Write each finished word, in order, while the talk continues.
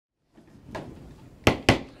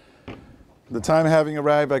The time having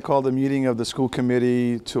arrived, I call the meeting of the school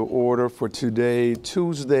committee to order for today,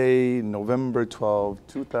 Tuesday, November 12,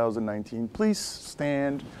 2019. Please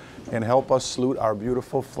stand and help us salute our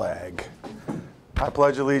beautiful flag. I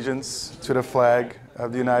pledge allegiance to the flag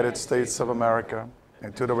of the United States of America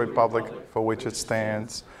and to the republic for which it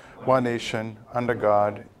stands, one nation, under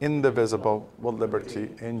God, indivisible, with liberty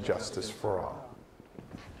and justice for all.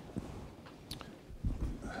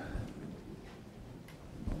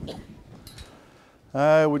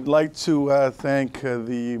 I would like to thank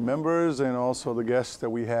the members and also the guests that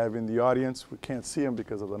we have in the audience. We can't see them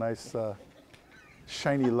because of the nice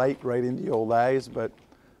shiny light right in the old eyes, but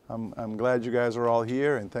I'm glad you guys are all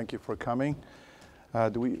here and thank you for coming.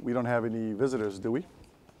 We don't have any visitors, do we?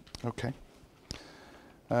 Okay.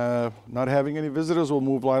 Not having any visitors, we'll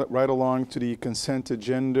move right along to the consent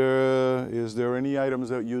agenda. Is there any items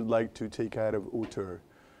that you'd like to take out of order?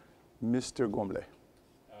 Mr. Gomble.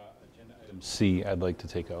 Item C, I'd like to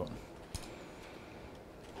take out.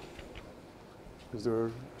 Is there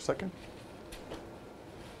a second?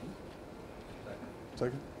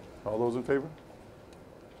 Second. All those in favor?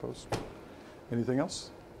 Opposed? Anything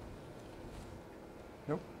else?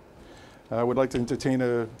 Nope. I would like to entertain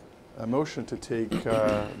a motion to take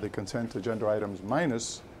the consent agenda items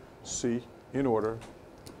minus C in order.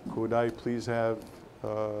 Could I please have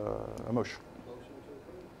a motion?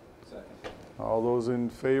 Second. All those in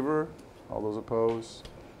favor? All those opposed?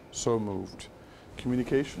 So moved.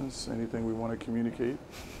 Communications, anything we want to communicate?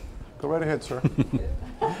 Go right ahead, sir.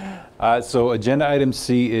 So agenda item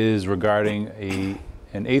C is regarding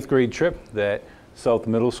an 8th grade trip that South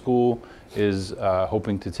Middle School is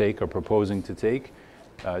hoping to take or proposing to take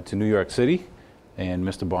to New York City. And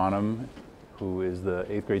Mr. Bonham, who is the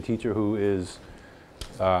 8th grade teacher who is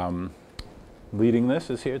leading this,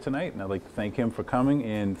 is here tonight. And I'd like to thank him for coming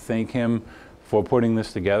and thank him for putting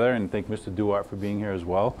this together, and thank Mr. Duart for being here as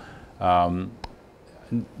well.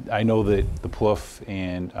 I know that the Plouffe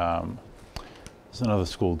and there's another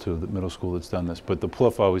school too, the middle school that's done this, but the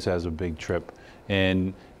Plouffe always has a big trip,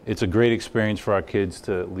 and it's a great experience for our kids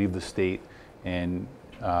to leave the state. And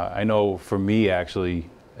I know for me, actually,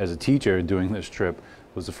 as a teacher, doing this trip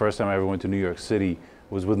was the first time I ever went to New York City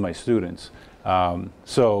was with my students.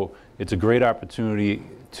 So it's a great opportunity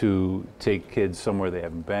to take kids somewhere they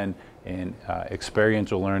haven't been. And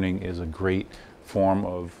experiential learning is a great form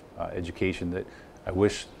of education that I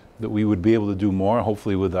wish that we would be able to do more.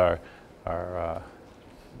 Hopefully with our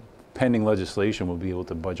pending legislation, we'll be able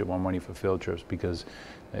to budget more money for field trips because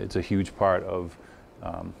it's a huge part of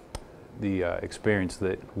the experience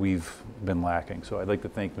that we've been lacking. So I'd like to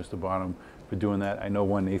thank Mr. Bonham for doing that. I know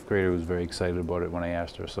one 8th grader was very excited about it when I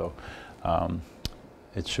asked her, so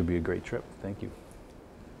it should be a great trip. Thank you.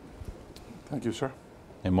 Thank you, sir.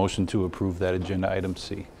 A motion to approve that agenda item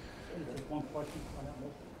C. One question on that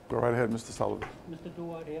motion. Go right ahead, Mr. Sullivan. Mr.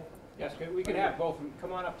 Duart here. Yes, we can have both of them.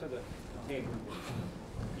 Come on up to the table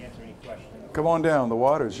and answer any questions. Come on down, the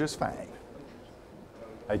water is just fine.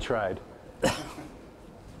 I tried. Thank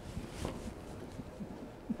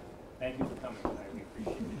you for coming tonight. We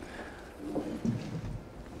appreciate it.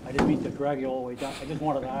 I didn't mean to drag you all the way down. I just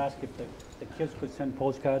wanted to ask if the kids could send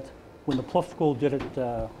postcards. When the Plouffe School did it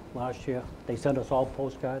last year, they sent us all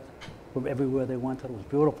postcards from everywhere they went. It was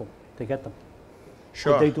beautiful to get them.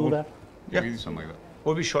 Sure. Did they do that? Yeah. Something like that.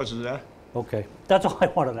 We'll be sure to do that. Okay. That's all I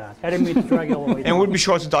wanted to ask. I didn't mean to drag you all the way down. And we'll be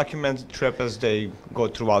sure to document the trip as they go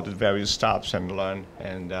throughout the various stops and learn.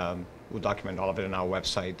 And we'll document all of it on our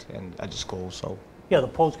website and at the school. So. Yeah, the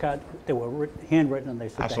postcard, they were handwritten, and they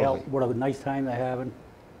said, Absolutely. what a nice time they're having.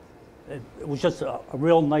 It was just a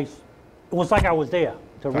real nice, it was like I was there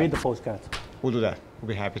to read the postcards. We'll do that. We'll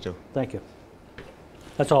be happy to. Thank you.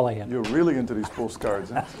 That's all I had. You're really into these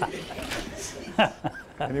postcards, huh?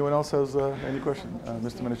 Anyone else has any question?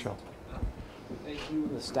 Mr. Minichel. Thank you,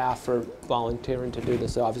 the staff, for volunteering to do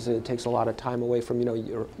this. Obviously, it takes a lot of time away from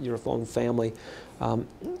your own family.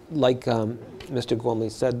 Like Mr. Gormley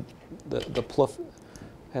said, the Plouffe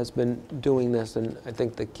has been doing this, and I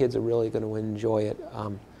think the kids are really going to enjoy it.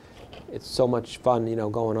 It's so much fun,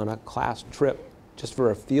 going on a class trip just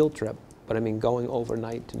for a field trip. But I mean, going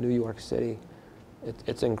overnight to New York City,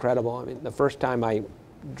 it's incredible. I mean, the first time I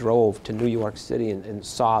drove to New York City and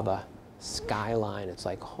saw the skyline, it's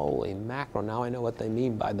like, holy mackerel, now I know what they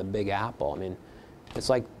mean by the Big Apple. I mean, it's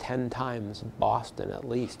like 10 times Boston at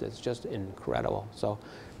least. It's just incredible. So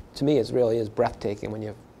to me, it really is breathtaking when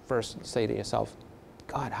you first say to yourself,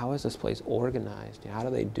 God, how is this place organized? How do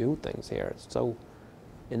they do things here? It's so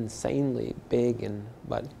insanely big,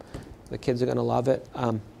 but the kids are going to love it.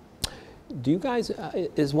 Do you guys,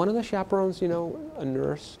 is one of the chaperones, a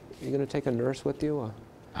nurse? Are you going to take a nurse with you? Or?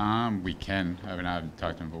 We can. I mean, I haven't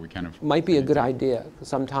talked to him, but we can. Might be a good idea.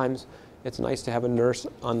 Sometimes it's nice to have a nurse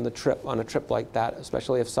on a trip like that,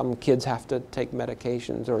 especially if some kids have to take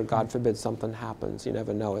medications or, God forbid, something happens. You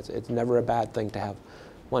never know. It's never a bad thing to have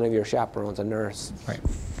one of your chaperones a nurse. Right.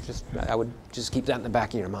 I would just keep that in the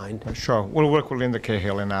back of your mind. Sure. We'll work with Linda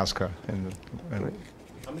Cahill and ask her. Right.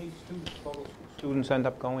 How many students end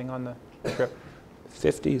up going on the trip?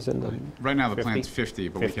 50s and the Right now, the 50? plan's 50,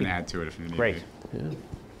 but 50? we can add to it if you need Great. be. yeah.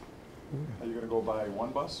 Are you going to go by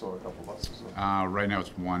one bus or a couple buses? Right now,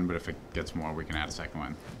 it's one, but if it gets more, we can add a second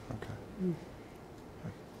one. Okay.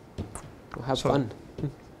 Well, have So- fun.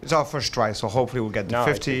 It's our first try, so hopefully we'll get to No,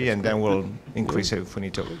 50, and then we'll increase it if we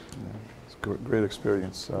need to. It's a great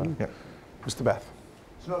experience. Yeah. Mr. Bath.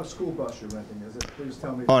 It's not a school bus you're renting, is it? Please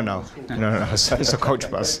tell me. Oh, it's no. not a school No, bus. it's a coach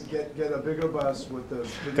bus. Get a bigger bus with the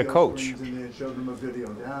video coach. screens in there and show them a video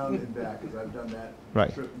down and back, because I've done that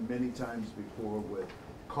Right. trip many times before with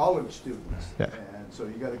college students. Yeah. And so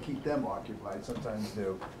you got to keep them occupied. Sometimes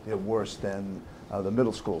they're worse than the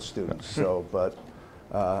middle school students. So, but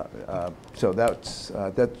so that's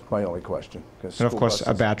my only question. 'Cause And of school course, a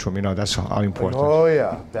buses- bathroom, you know, that's all important. Oh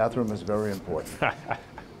yeah, bathroom is very important.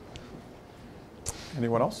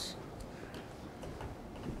 Anyone else?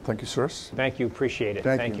 Thank you, sirs. Thank you, appreciate it.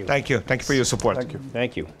 Thank you. Thank you. Thank you for your support. Thank you.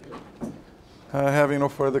 Thank you. Having no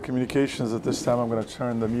further communications at this time, I'm going to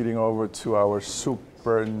turn the meeting over to our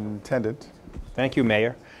superintendent. Thank you,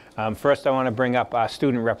 Mayor. First, I want to bring up our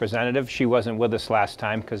student representative. She wasn't with us last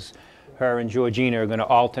time because her and Georgina are going to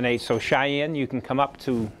alternate. So Cheyenne, you can come up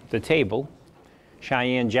to the table.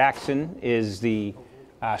 Cheyenne Jackson is the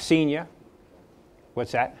senior.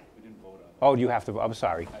 What's that? Oh, you have to, I'm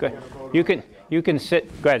sorry. Good. You can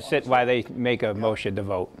sit, go ahead, sit while they make a motion to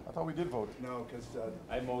vote. I thought we did vote. No, because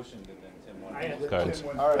I motioned and then Tim wanted.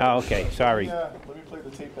 Good. All right. Oh, okay, sorry. Let me play the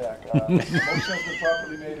tape back. Motion has been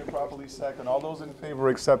properly made and properly seconded. All those in favor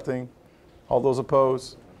accepting? All those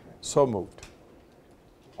opposed? So moved.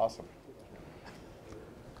 Awesome.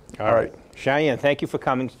 All right. Cheyenne, thank you for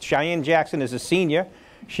coming. Cheyenne Jackson is a senior.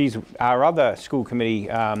 She's our other school committee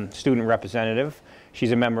student representative.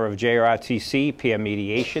 She's a member of JROTC, peer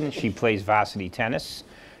mediation. She plays varsity tennis.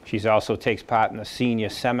 She also takes part in the senior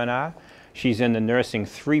seminar. She's in the Nursing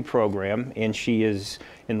 3 program, and she is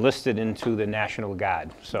enlisted into the National Guard.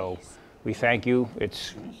 So we thank you.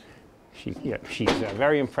 She's a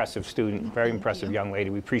very impressive student, very impressive young lady.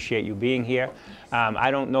 We appreciate you being here.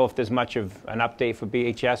 I don't know if there's much of an update for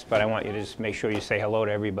BHS, but I want you to just make sure you say hello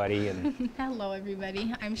to everybody. And Hello,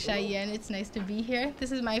 everybody. I'm Cheyenne. It's nice to be here.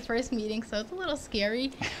 This is my first meeting, so it's a little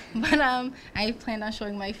scary, but I plan on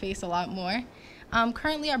showing my face a lot more.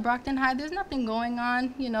 Currently at Brockton High, there's nothing going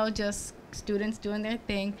on, you know, just students doing their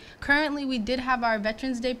thing. Currently, we did have our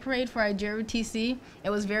Veterans Day Parade for our JROTC. It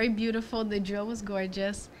was very beautiful. The drill was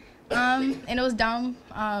gorgeous. And it was down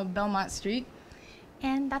Belmont Street.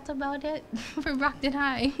 And that's about it for Brockton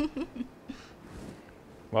High.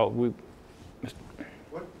 well, what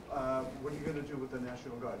are you going to do with the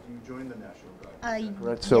National Guard? Do you join the National Guard?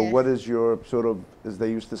 Right. So Yes. what is your sort of, as they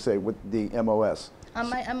used to say, with the MOS?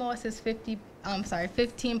 My MOS is 15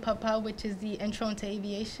 Papa, which is the intro into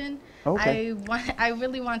aviation. Okay. I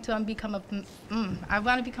really want to become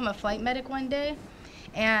a flight medic one day,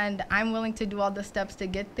 and I'm willing to do all the steps to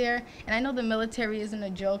get there. And I know the military isn't a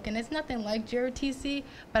joke, and it's nothing like JROTC,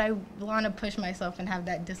 but I want to push myself and have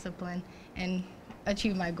that discipline and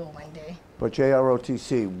achieve my goal one day. But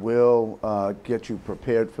JROTC will get you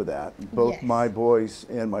prepared for that. Both Yes. my boys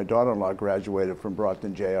and my daughter-in-law graduated from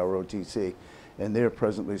Brockton JROTC, and they're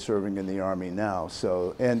presently serving in the Army now.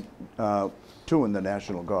 So, and 2 in the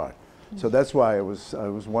National Guard. So that's why I was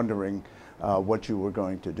wondering what you were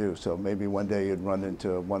going to do. So maybe one day you'd run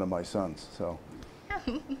into one of my sons. So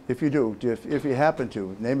if you do, if you happen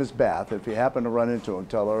to, name is Bath. If you happen to run into him,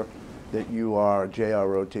 tell her that you are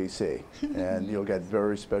JROTC, and you'll get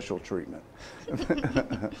very special treatment.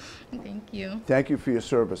 Thank you. Thank you for your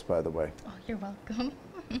service, by the way. Oh, you're welcome.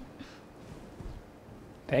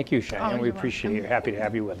 thank you, Cheyenne. We you're appreciate you. welcome. Happy to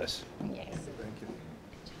have you with us. Yes.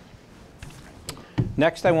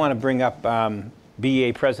 Next, I want to bring up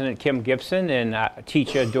BEA President Kim Gibson and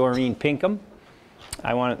teacher Doreen Pinkham.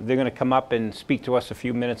 They're going to come up and speak to us a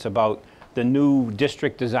few minutes about the new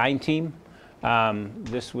district design team.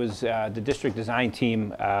 This was the district design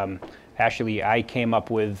team. Actually, I came up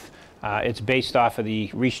with. It's based off of the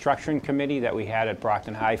restructuring committee that we had at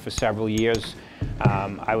Brockton High for several years.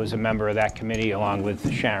 I was a member of that committee along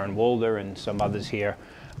with Sharon Wolder and some others here.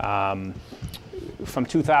 From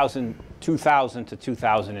 2000 to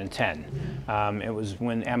 2010. It was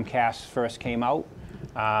when MCAS first came out.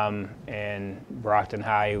 and Brockton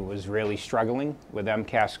High was really struggling with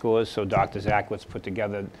MCAS scores, so Dr. Zackwitz put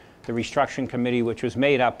together the restructuring committee, which was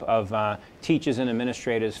made up of teachers and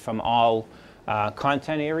administrators from all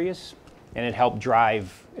content areas, and it helped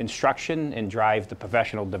drive instruction and drive the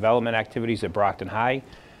professional development activities at Brockton High.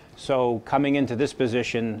 So coming into this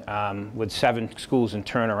position with 7 schools in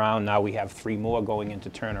turnaround, now we have 3 more going into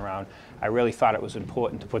turnaround, I really thought it was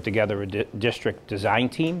important to put together a district design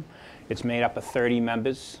team. It's made up of 30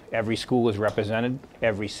 members. Every school is represented.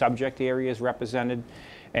 Every subject area is represented.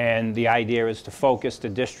 And the idea is to focus the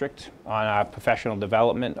district on our professional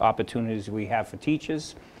development opportunities we have for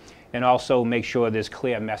teachers, and also make sure there's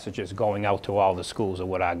clear messages going out to all the schools of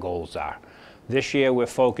what our goals are. This year we're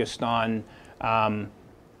focused on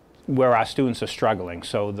where our students are struggling.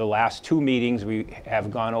 So the last 2 meetings we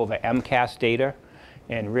have gone over MCAS data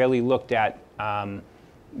and really looked at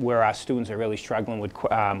where our students are really struggling with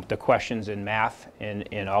the questions in math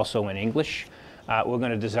and also in English. We're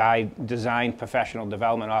going to design professional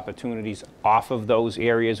development opportunities off of those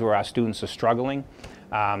areas where our students are struggling.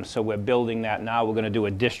 So we're building that now. We're going to do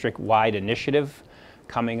a district-wide initiative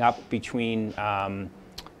coming up between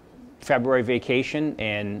February vacation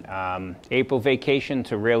and April vacation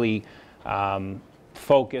to really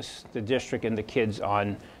focus the district and the kids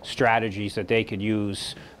on strategies that they could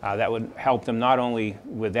use that would help them not only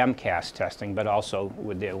with MCAS testing, but also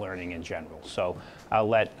with their learning in general. So I'll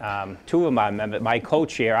let 2 of my members, my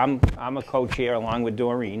co-chair, I'm a co-chair along with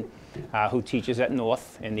Doreen, who teaches at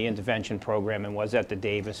North in the intervention program and was at the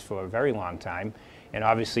Davis for a very long time. And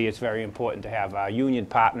obviously it's very important to have our union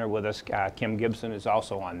partner with us, Kim Gibson, is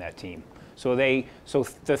also on that team. So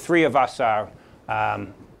the 3 of us are,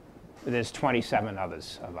 there's 27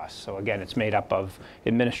 others of us. So again, it's made up of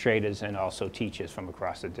administrators and also teachers from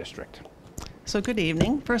across the district. So good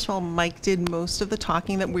evening. First of all, Mike did most of the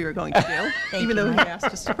talking that we were going to do, even though he asked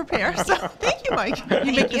us to prepare. So thank you, Mike.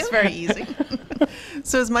 You make this very easy.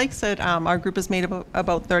 So as Mike said, our group is made up of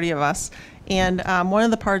about 30 of us. And one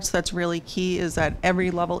of the parts that's really key is that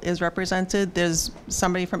every level is represented. There's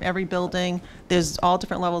somebody from every building. There's all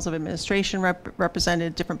different levels of administration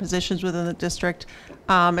represented, different positions within the district.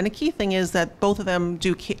 And a key thing is that both of them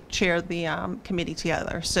do chair the committee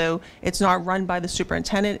together. So it's not run by the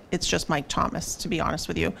superintendent, it's just Mike Thomas, to be honest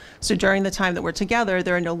with you. So during the time that we're together,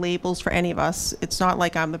 there are no labels for any of us. It's not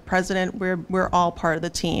like I'm the president, we're all part of the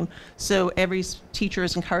team. So every teacher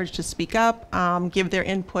is encouraged to speak up, give their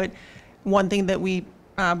input. One thing that we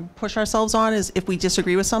push ourselves on is if we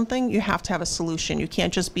disagree with something, you have to have a solution. You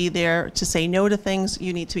can't just be there to say no to things.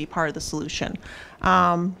 You need to be part of the solution.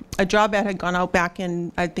 A job ad had gone out back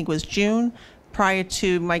in, I think it was June, prior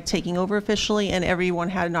to Mike taking over officially, and everyone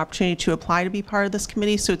had an opportunity to apply to be part of this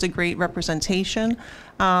committee, so it's a great representation.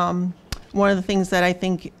 One of the things that I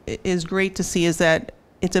think is great to see is that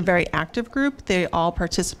it's a very active group. They all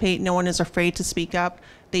participate. No one is afraid to speak up.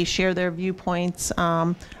 They share their viewpoints.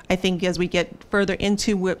 I think as we get further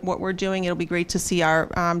into what we're doing, it'll be great to see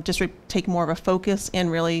our district take more of a focus and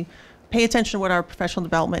really pay attention to what our professional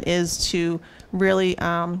development is to really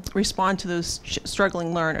respond to those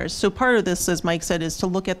struggling learners. So part of this, as Mike said, is to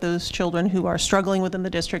look at those children who are struggling within the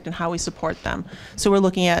district and how we support them. So we're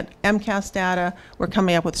looking at MCAS data, we're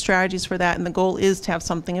coming up with strategies for that, and the goal is to have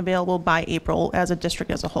something available by April as a district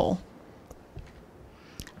as a whole.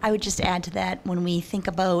 I would just add to that, when we think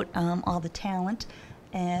about all the talent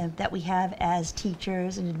that we have as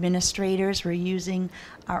teachers and administrators, we're using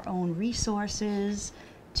our own resources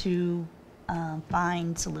to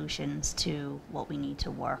find solutions to what we need to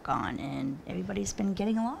work on, and everybody's been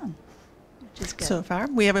getting along, which is good. So far,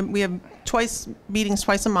 we have meetings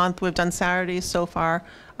twice a month. We've done Saturdays so far.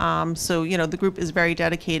 So you know, the group is very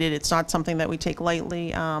dedicated. It's not something that we take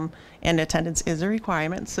lightly, and attendance is a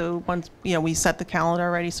requirement. So once we set the calendar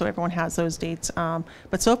already, so everyone has those dates.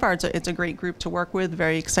 But so far, it's a great group to work with.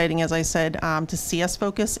 Very exciting, as I said, to see us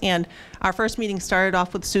focus. And our first meeting started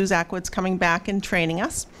off with Sue Zackwitz coming back and training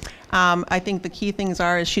us. I think the key things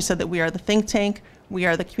are, as she said, that we are the think tank, we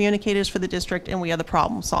are the communicators for the district, and we are the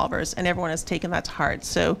problem solvers, and everyone has taken that to heart.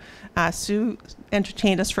 So Sue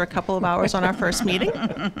entertained us for a couple of hours on our first meeting,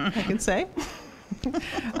 I can say,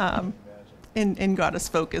 and got us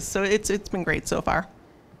focused. So it's been great so far.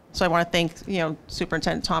 So I want to thank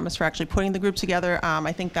Superintendent Thomas for actually putting the group together.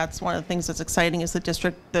 I think that's one of the things that's exciting is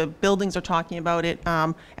the buildings are talking about it.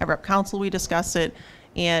 At Rep Council we discuss it,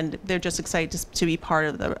 and they're just excited to be part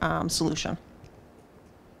of the solution.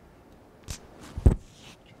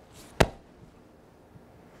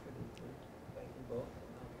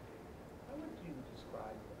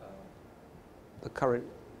 The current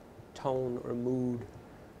tone or mood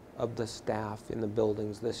of the staff in the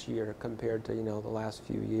buildings this year compared to, the last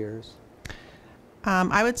few years?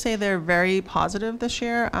 I would say they're very positive this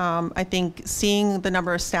year. I think seeing the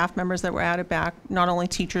number of staff members that were added back, not only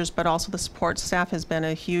teachers but also the support staff, has been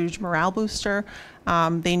a huge morale booster.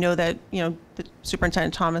 They know that, the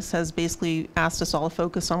Superintendent Thomas has basically asked us all to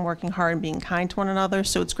focus on working hard and being kind to one another.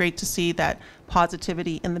 So it's great to see that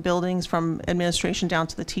positivity in the buildings from administration down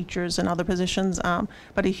to the teachers and other positions,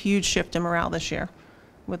 but a huge shift in morale this year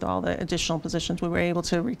with all the additional positions we were able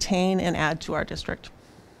to retain and add to our district.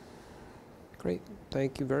 Great.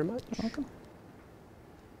 Thank you very much. You're welcome.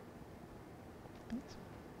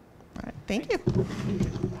 All right. Thank you.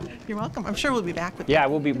 You're welcome. I'm sure we'll be back with Yeah,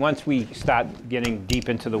 we'll be, once we start getting deep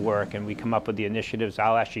into the work and we come up with the initiatives,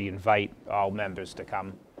 I'll actually invite all members to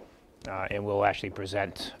come and we'll actually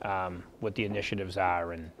present what the initiatives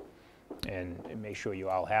are and make sure you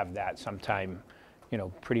all have that sometime,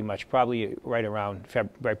 pretty much probably right around,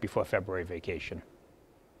 right before February vacation.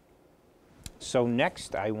 So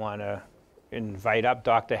next I want to invite up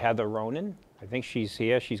Dr. Heather Ronan. I think she's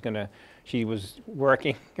here. She was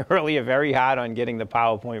working earlier very hard on getting the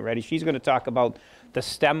PowerPoint ready. She's going to talk about the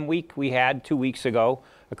STEM week we had 2 weeks ago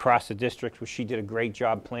across the district, which she did a great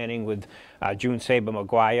job planning with June Saber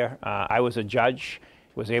McGuire. I was a judge,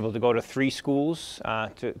 was able to go to 3 schools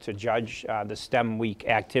to judge the STEM week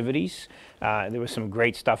activities. There was some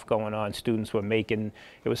great stuff going on. Students were making,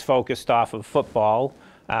 it was focused off of football,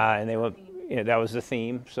 and they were, that was the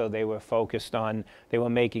theme. So they were focused on, they were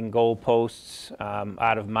making goal posts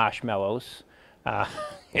out of marshmallows.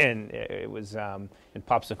 And it was and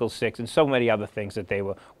popsicle sticks and so many other things that they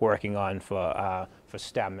were working on for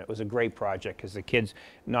STEM. It was a great project because the kids,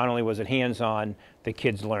 not only was it hands-on, the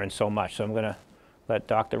kids learned so much. So I'm going to let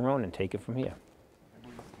Dr. Ronan take it from here.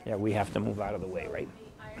 Yeah, we have to move out of the way, right?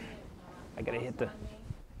 I got to hit the...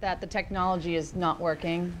 That the technology is not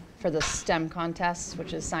working for the STEM contests,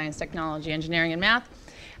 which is science, technology, engineering, and math.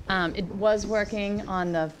 It was working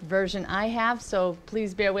on the version I have, so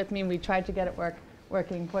please bear with me. We tried to get it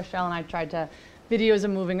working. Poor Cheryl and I tried to, videos are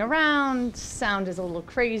moving around, sound is a little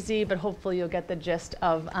crazy, but hopefully you'll get the gist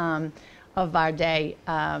of our day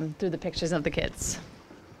through the pictures of the kids.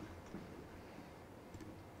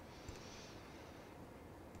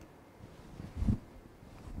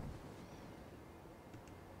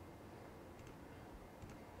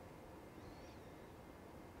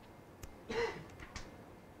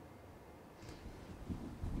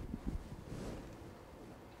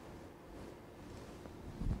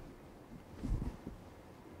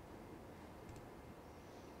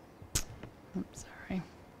 Oops, sorry.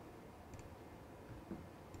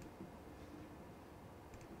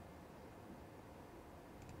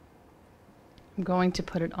 I'm going to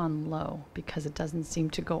put it on low because it doesn't seem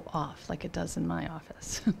to go off like it does in my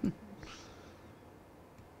office.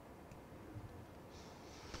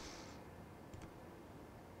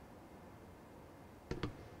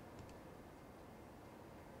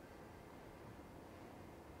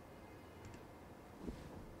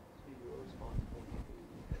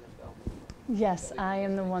 Yes, I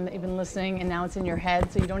am the one that you've been listening, and now it's in your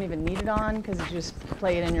head, so you don't even need it on because you just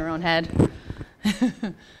play it in your own head.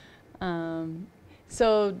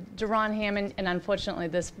 So Deron Hammond, and unfortunately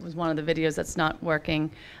this was one of the videos that's not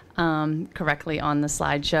working correctly on the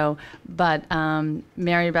slideshow, but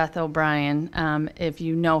Mary Beth O'Brien, if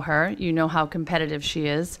you know her, you know how competitive she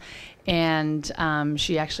is. And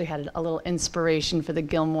she actually had a little inspiration for the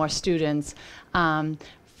Gilmore students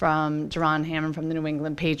from Deron Hammond from the New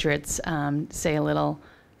England Patriots, say a little,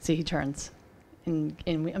 see he turns. And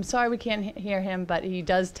I'm sorry we can't hear him, but he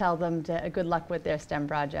does tell them good luck with their STEM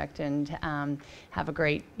project and have a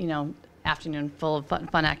great, afternoon full of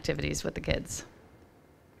fun activities with the kids.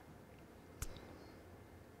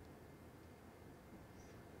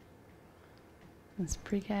 It's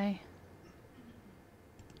pre-K.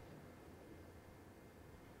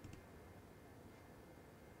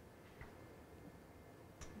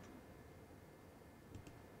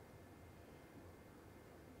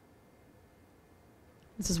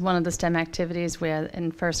 This is one of the STEM activities where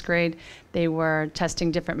in first grade they were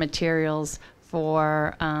testing different materials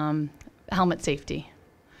for helmet safety,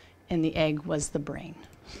 and the egg was the brain.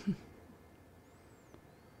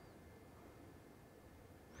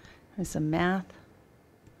 There's some math.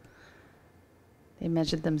 They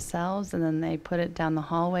measured themselves and then they put it down the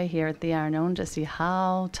hallway here at the Arnone to see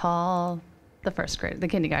how tall the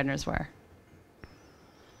kindergartners were.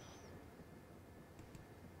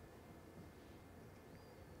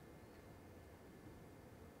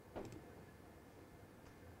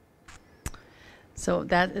 So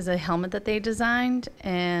that is a helmet that they designed,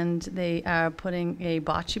 and they are putting a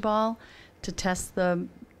bocce ball to test the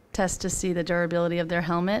test to see the durability of their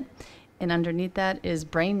helmet. And underneath that is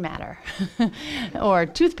brain matter or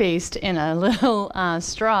toothpaste in a little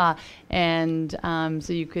straw. And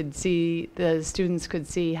so you could see, the students could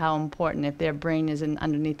see how important, if their brain is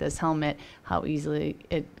underneath this helmet, how easily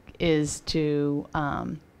it is to,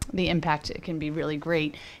 the impact, it can be really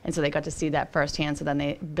great. And so they got to see that firsthand. So then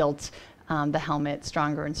they built the helmet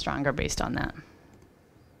stronger and stronger based on that.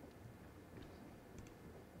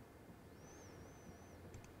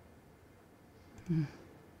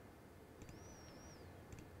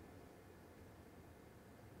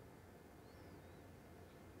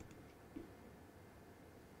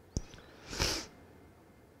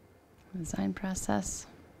 Design process.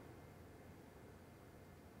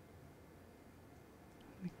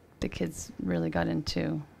 The kids really got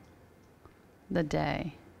into the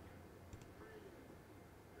day.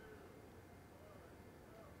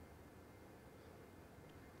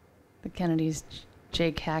 The Kennedys,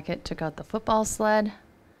 Jake Hackett took out the football sled.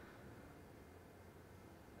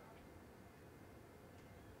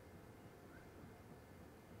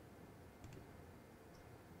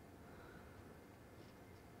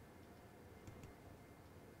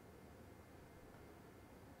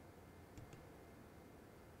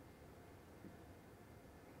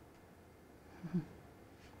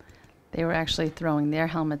 They were actually throwing their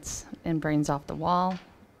helmets and brains off the wall.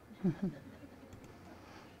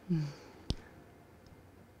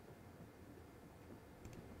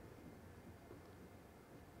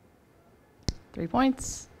 3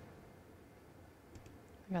 points.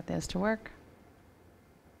 I got theirs to work.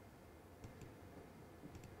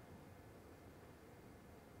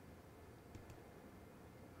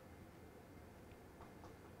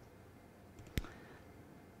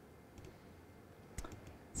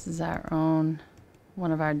 This is our own,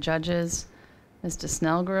 one of our judges, Mr.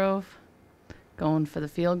 Snellgrove, going for the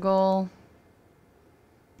field goal.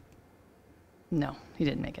 No, he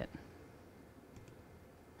didn't make it.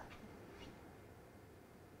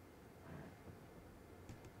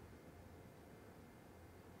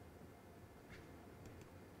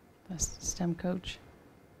 Best STEM coach.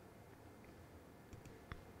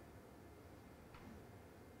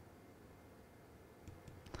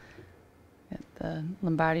 Got the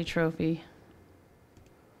Lombardi Trophy.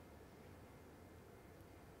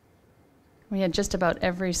 We had just about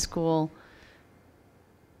every school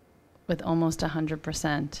with almost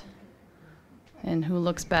 100%. And who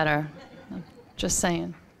looks better? Just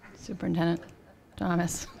saying, Superintendent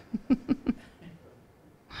Thomas.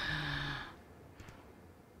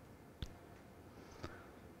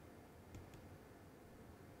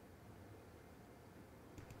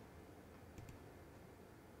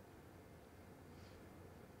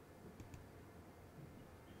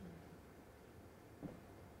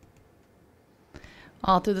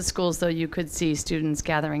 All through the schools, though, you could see students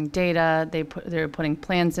gathering data. They were putting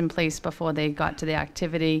plans in place before they got to the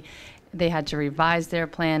activity. They had to revise their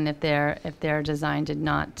plan if their design did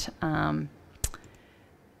not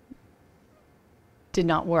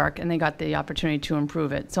work, and they got the opportunity to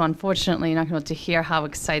improve it. So unfortunately, you're not going to be able to hear how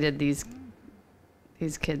excited these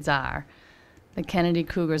kids are. The Kennedy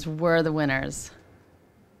Cougars were the winners.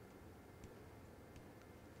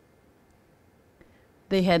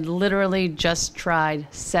 They had literally just tried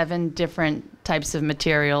 7 different types of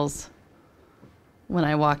materials when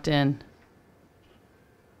I walked in.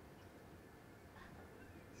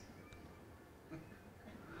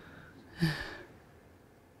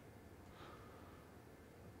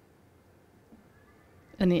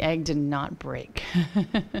 And the egg did not break.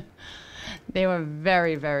 They were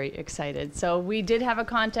very, very excited. So we did have a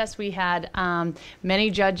contest. We had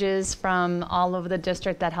many judges from all over the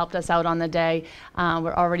district that helped us out on the day.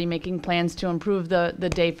 We're already making plans to improve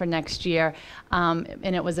the day for next year.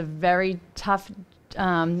 And it was a very tough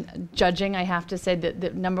judging, I have to say.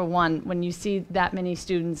 That number one, when you see that many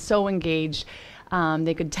students so engaged,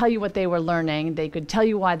 they could tell you what they were learning. They could tell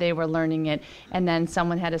you why they were learning it. And then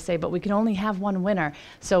someone had to say, but we can only have one winner.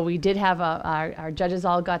 So we did have our judges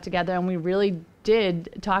all got together, and we really did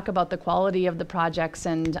talk about the quality of the projects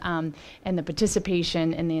and the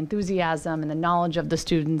participation and the enthusiasm and the knowledge of the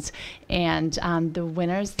students. And the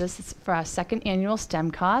winners, this is for our 2nd annual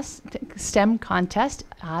STEM contest,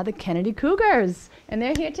 are the Kennedy Cougars. And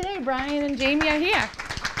they're here today. Brian and Jamie are here.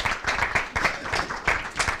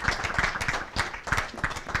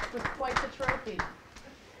 With quite the trophy.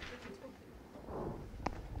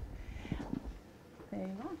 There you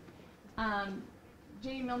go.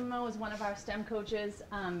 Jeannie Milmo is one of our STEM coaches.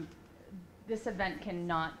 This event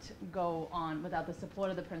cannot go on without the support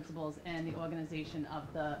of the principals and the organization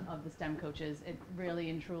of the STEM coaches. It really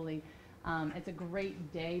and truly It's a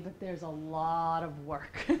great day, but there's a lot of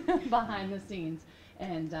work behind the scenes.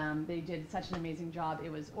 And they did such an amazing job.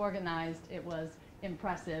 It was organized. It was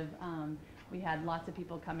impressive. We had lots of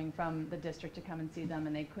people coming from the district to come and see them,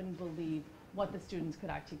 and they couldn't believe what the students could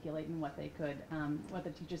articulate and what they could, what the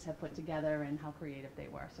teachers had put together and how creative they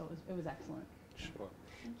were. So it was excellent. Sure.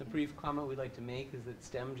 The brief comment we'd like to make is that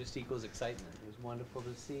STEM just equals excitement. It was wonderful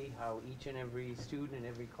to see how each and every student in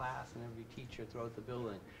every class and every teacher throughout the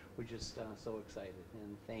building were just so excited.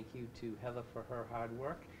 And thank you to Heather for her hard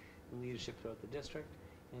work and leadership throughout the district.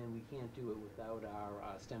 And we can't do it without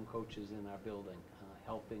our STEM coaches in our building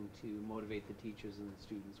helping to motivate the teachers and the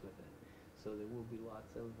students with it. So there will be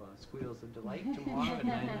lots of squeals of delight tomorrow at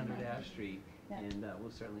 900 Ash Street. Yeah. And we'll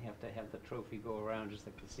certainly have to have the trophy go around just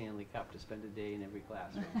like the Stanley Cup to spend a day in every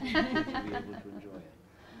classroom to be able to enjoy it.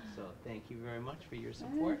 So thank you very much for your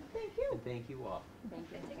support. Thank you. And thank you all. Thank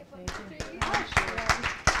you.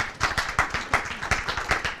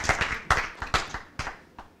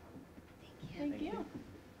 Thank you.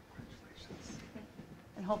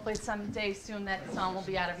 And hopefully someday soon that song will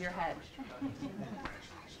be out of your head.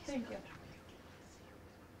 Thank you.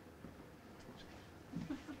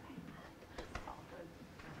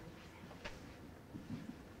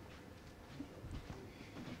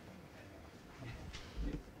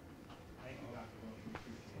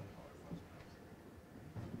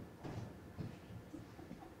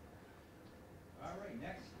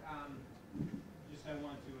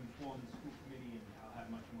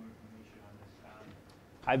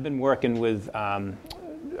 I've been working with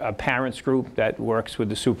a parents group that works with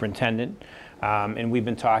the superintendent, and we've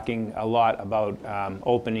been talking a lot about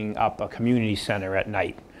opening up a community center at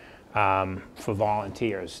night for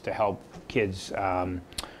volunteers to help kids.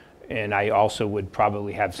 And I also would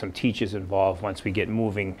probably have some teachers involved once we get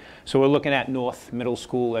moving. So we're looking at North Middle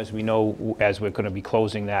School, as we know, as we're going to be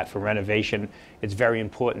closing that for renovation. It's very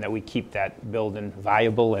important that we keep that building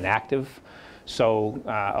viable and active. So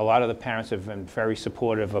a lot of the parents have been very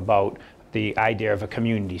supportive about the idea of a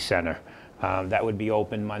community center. That would be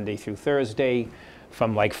open Monday through Thursday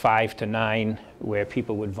from like 5 to 9, where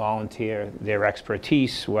people would volunteer their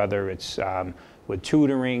expertise, whether it's with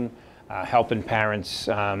tutoring, helping parents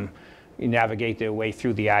navigate their way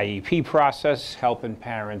through the IEP process, helping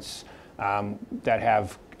parents that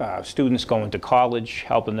have students going to college,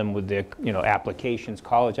 helping them with their applications,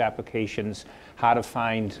 college applications, how to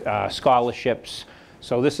find scholarships.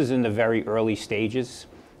 So this is in the very early stages.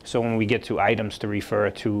 So when we get to items to refer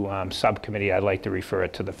to subcommittee, I'd like to refer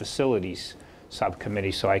it to the facilities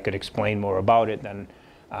subcommittee so I could explain more about it. Then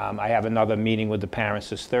I have another meeting with the parents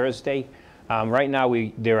this Thursday. Right now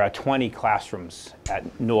there are 20 classrooms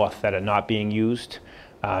at North that are not being used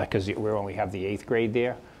because we only have the 8th grade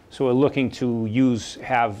there. So we're looking to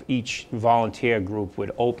have each volunteer group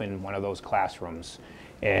would open one of those classrooms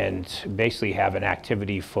and basically have an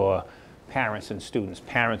activity for parents and students.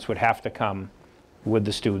 Parents would have to come with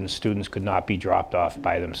the students. Students could not be dropped off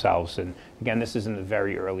by themselves. And again, this is in the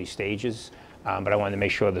very early stages, but I wanted to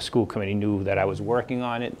make sure the school committee knew that I was working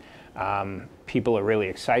on it. People are really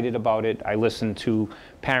excited about it. I listened to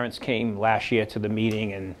parents came last year to the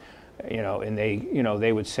meeting, and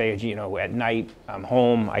they would say, at night I'm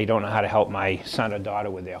home, I don't know how to help my son or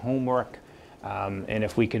daughter with their homework, and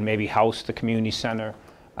if we can maybe house the community center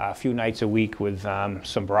a few nights a week with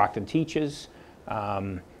some Brockton teachers.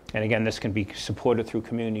 And again, this can be supported through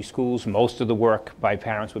community schools. Most of the work by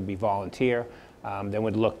parents would be volunteer. Then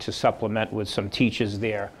we'd look to supplement with some teachers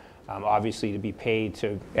there, obviously to be paid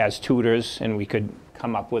as tutors, and we could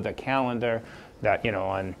come up with a calendar that,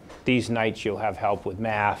 on these nights you'll have help with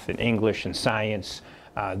math and English and science.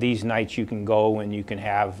 These nights you can go and you can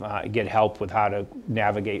get help with how to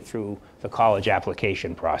navigate through the college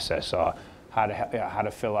application process, or how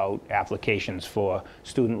to fill out applications for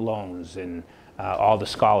student loans and all the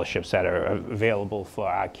scholarships that are available for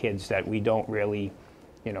our kids that we don't really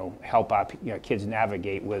help our kids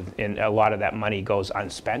navigate with, and a lot of that money goes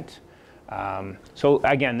unspent. So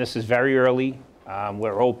again, this is very early.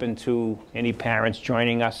 We're open to any parents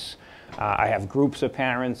joining us. I have groups of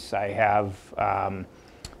parents. I have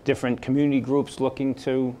different community groups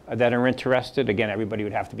that are interested. Again, everybody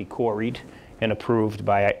would have to be queried and approved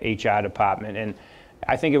by HR department, and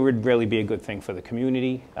I think it would really be a good thing for the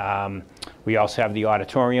community. We also have the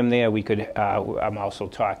auditorium there. We could. I'm also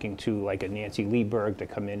talking to like a Nancy Lieberg to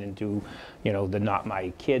come in and do, the Not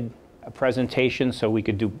My Kid presentation. So we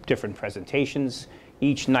could do different presentations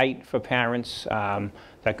each night for parents.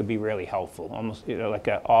 That could be really helpful. Almost like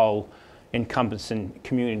an all-encompassing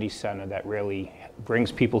community center that really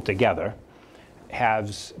brings people together.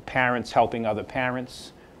 Has parents helping other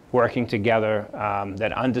parents. working together,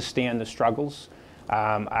 that understand the struggles.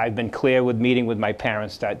 I've been clear with meeting with my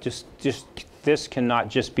parents that this cannot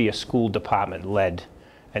just be a school department-led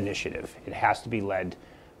initiative. It has to be led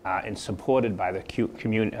and supported by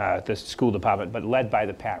the school department, but led by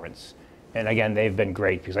the parents. And again, they've been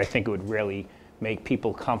great because I think it would really make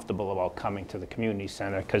people comfortable about coming to the community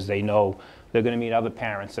center because they know they're going to meet other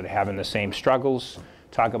parents that are having the same struggles,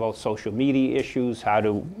 talk about social media issues, how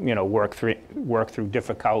to work through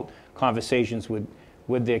difficult conversations with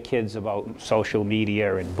their kids about social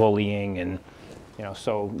media and bullying, and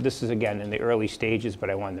so this is again in the early stages, but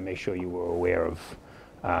I wanted to make sure you were aware of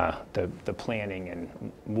the planning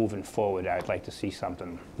and moving forward. I'd like to see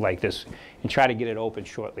something like this and try to get it open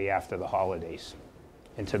shortly after the holidays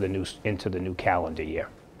into the new calendar year.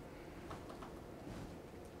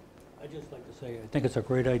 I'd just like to say I think it's a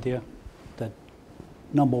great idea that,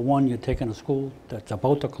 number one, you're taking a school that's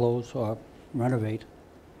about to close or renovate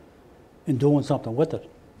and doing something with it.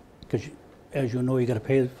 Because as you know, you got to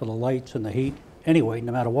pay for the lights and the heat anyway,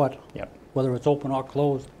 no matter what. Yep. Whether it's open or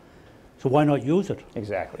closed. So why not use it?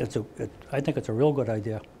 Exactly. I think it's a real good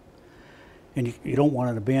idea. And you don't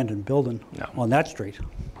want an abandoned building on that street.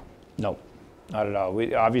 No, not at all.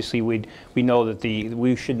 Obviously, we know that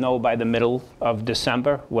we should know by the middle of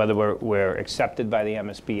December whether we're accepted by the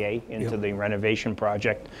MSBA into the renovation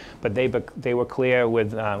project. But they were clear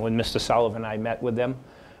with when Mr. Sullivan and I met with them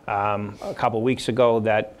a couple weeks ago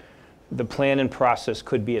that the planning process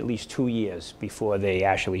could be at least 2 years before they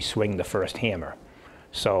actually swing the first hammer.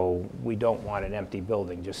 So we don't want an empty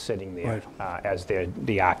building just sitting there as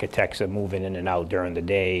the architects are moving in and out during the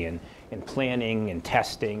day and planning and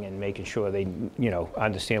testing and making sure they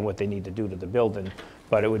understand what they need to do to the building.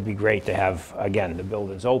 But it would be great to have, again, the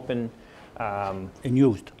buildings open. And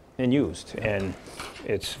used. And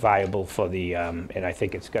it's viable for the, and I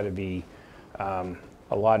think it's got to be a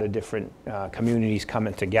lot of different communities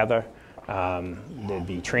coming together. There'd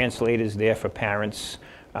be translators there for parents.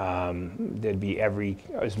 There'd be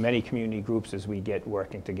as many community groups as we get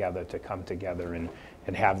working together to come together and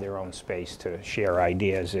have their own space to share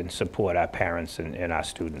ideas and support our parents and our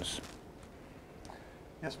students.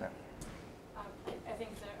 Yes, ma'am. I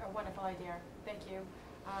think it's a wonderful idea. Thank you.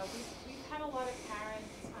 We've had a lot of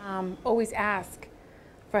parents always ask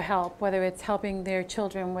for help, whether it's helping their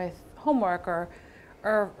children with homework or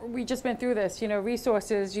we just went through this,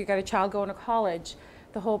 resources, you got a child going to college,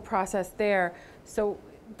 the whole process there. So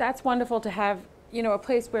that's wonderful to have, a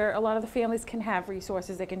place where a lot of the families can have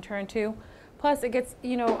resources they can turn to. Plus, it gets,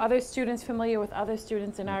 other students familiar with other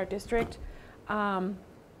students in our district.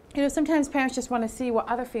 Sometimes parents just want to see what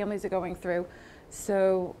other families are going through.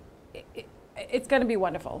 So it's going to be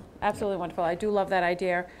wonderful, absolutely wonderful. I do love that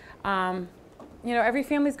idea. Every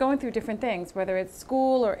family's going through different things, whether it's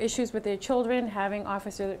school or issues with their children. Having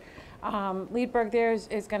Officer Liedberg there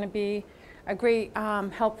is going to be a great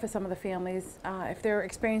help for some of the families if they're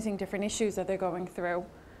experiencing different issues that they're going through.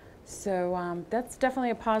 So that's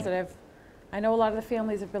definitely a positive. I know a lot of the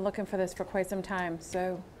families have been looking for this for quite some time,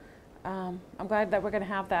 so I'm glad that we're going to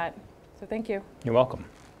have that. So thank you. You're welcome.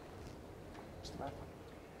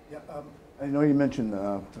 Yeah, I know you mentioned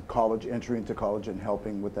college, entry into college and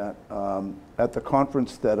helping with that. At the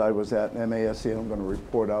conference that I was at in MASC, I'm going to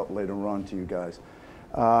report out later on to you guys,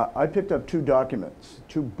 I picked up 2 documents,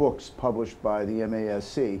 2 books published by the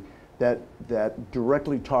MASC that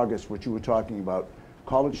directly targets what you were talking about,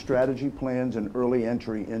 college strategy plans and early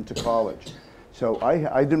entry into college. So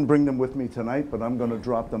I didn't bring them with me tonight, but I'm going to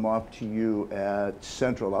drop them off to you at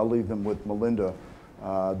Central. I'll leave them with Melinda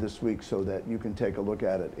this week so that you can take a look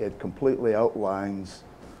at it. It completely outlines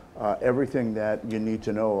everything that you need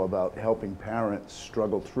to know about helping parents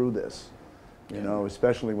struggle through this.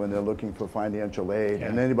 Especially when they're looking for financial aid. Yeah.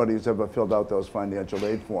 And anybody who's ever filled out those financial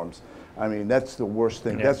aid forms, I mean, that's the worst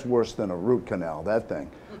thing. Yeah. That's worse than a root canal, that thing.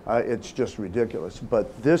 It's just ridiculous.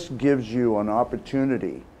 But this gives you an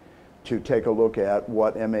opportunity to take a look at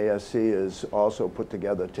what MASC is also put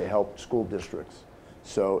together to help school districts.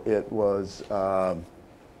 So it was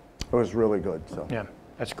really good. So. Yeah,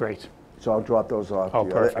 that's great. So I'll drop those off. Oh,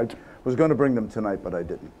 perfect. I was going to bring them tonight, but I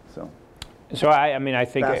didn't. So I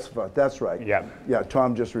think FAFSA, that's right. Yeah. Yeah,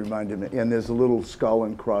 Tom just reminded me. And there's a little skull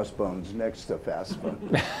and crossbones next to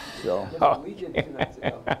FAFSA. So. We did 2 nights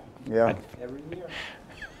ago. Yeah. Every year.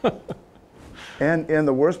 And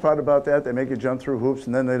the worst part about that, they make you jump through hoops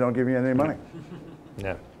and then they don't give you any money.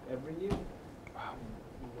 Yeah. Every year. Wow.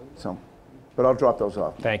 So, but I'll drop those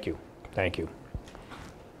off. Thank you. Thank you.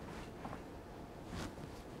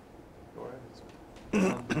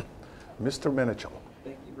 Mr. Minichel.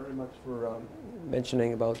 Thank you very much for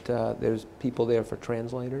mentioning about there's people there for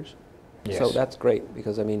translators. So Yes. that's great,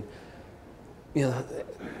 because I mean, you know,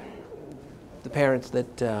 the parents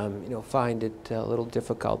that you know, find it a little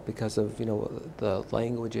difficult because of, you know, the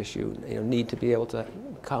language issue, you know, need to be able to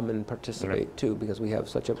come and participate too, because we have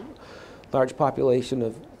such a large population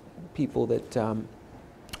of people that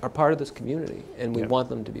are part of this community, and we want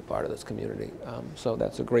them to be part of this community. So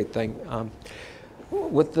that's a great thing.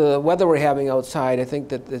 With the weather we're having outside, I think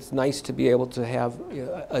that it's nice to be able to have, you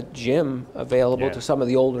know, a gym available to some of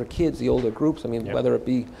the older kids, the older groups. I mean, whether it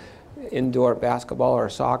be indoor basketball or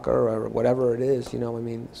soccer or whatever it is, you know, I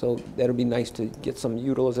mean, so that'd be nice to get some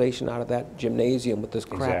utilization out of that gymnasium with this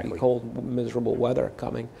crappy, cold, miserable weather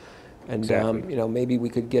coming. And, you know, maybe we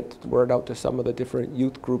could get word out to some of the different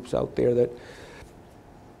youth groups out there that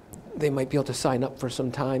they might be able to sign up for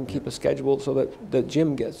some time, keep a schedule so that the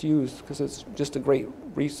gym gets used, because it's just a great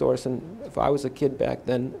resource. And if I was a kid back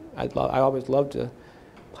then, I always loved to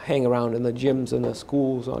hang around in the gyms in the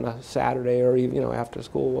schools on a Saturday, or even, you know, after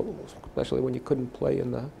school, especially when you couldn't play in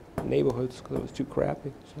the neighborhoods because it was too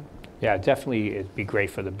crappy. So. Yeah, definitely it'd be great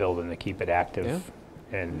for the building to keep it active,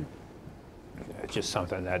 and it's just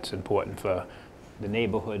something that's important for the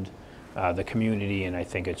neighborhood, the community, and I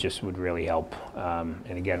think it just would really help.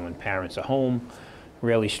 And again, when parents are home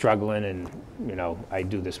really struggling, and you know, I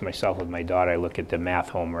do this myself with my daughter, I look at the math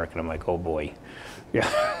homework and I'm like, oh boy,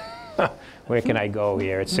 where can I go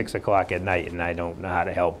here? It's 6 o'clock at night and I don't know how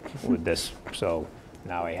to help with this. So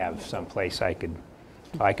now I have some place I could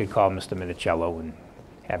call Mr. Minicello and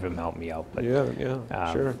have him help me out. But,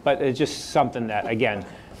 sure. But it's just something that, again,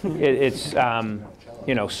 it's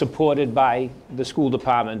you know, supported by the school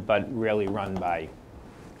department, but really run by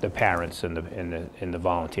the parents and the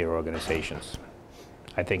volunteer organizations.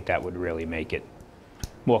 I think that would really make it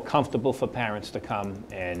more comfortable for parents to come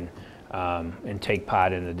and take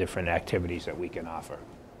part in the different activities that we can offer.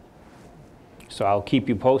 So I'll keep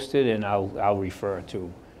you posted, and I'll refer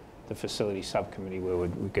to the facility subcommittee where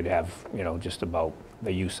we could have, you know, just about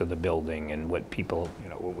the use of the building and what people, you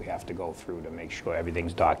know, what we have to go through to make sure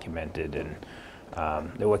everything's documented and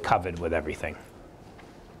that we're covered with everything.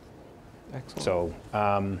 Excellent. So,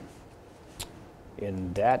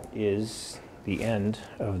 and that is the end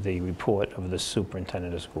of the report of the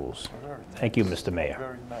superintendent of schools. Thank you, Mr. Mayor.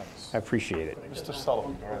 Very nice. I appreciate it. Mr.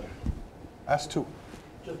 Sullivan, go ahead. Ask two.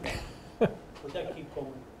 Would that keep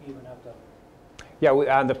going even after?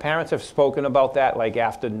 Yeah, the parents have spoken about that, like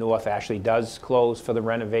after North actually does close for the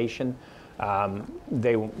renovation.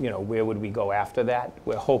 They, you know, where would we go after that?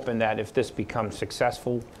 We're hoping that if this becomes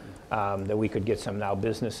successful, that we could get some now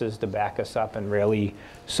businesses to back us up and really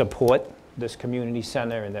support this community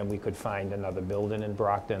center, and then we could find another building in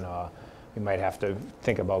Brockton, or we might have to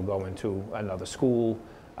think about going to another school.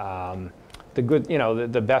 The good, you know,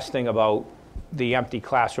 the best thing about the empty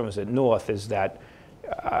classrooms at North is that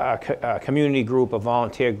a community group, a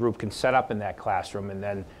volunteer group can set up in that classroom, and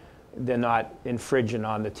then they're not infringing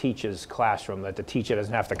on the teacher's classroom, that the teacher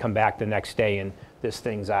doesn't have to come back the next day and this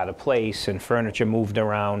thing's out of place and furniture moved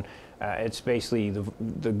around. It's basically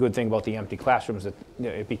the good thing about the empty classrooms, that, you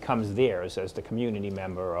know, it becomes theirs as the community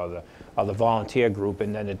member or the volunteer group,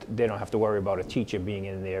 and then they don't have to worry about a teacher being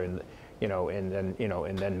in there and, you know, and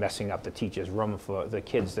then messing up the teacher's room for the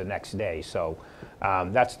kids the next day. So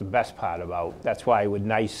that's the best part about. That's why it would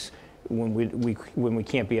nice when we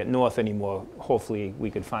can't be at North anymore. Hopefully we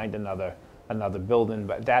could find another building.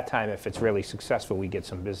 But at that time, if it's really successful, we get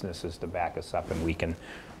some businesses to back us up, and we can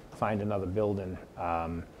find another building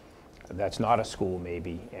that's not a school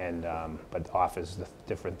maybe, and but offers the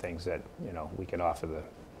different things that, you know, we can offer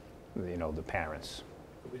the parents.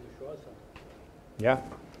 Could be the Shore Center. Yeah,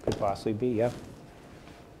 could possibly be, yeah.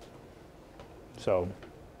 So,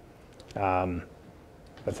 but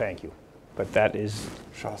thank you. But that is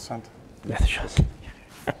Shaw Center. Yeah, the Shaw Center.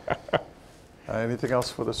 Anything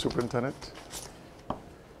else for the superintendent?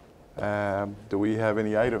 Do we have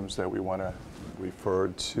any items that we want to refer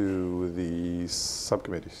to the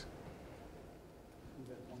subcommittees?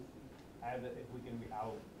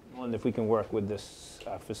 If we can work with this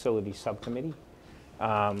facility subcommittee,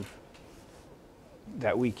 that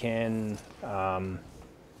we can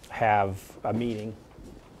have a meeting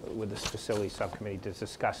with this facility subcommittee to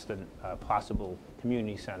discuss the possible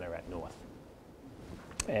community center at North.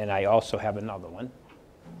 And I also have another one.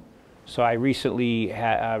 So I recently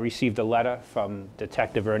received a letter from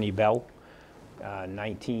Detective Ernie Bell,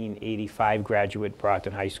 1985 graduate,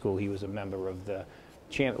 Brockton High School. He was a member of the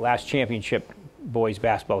last championship boys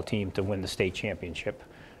basketball team to win the state championship.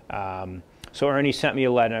 So Ernie sent me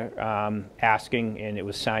a letter asking, and it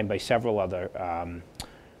was signed by several other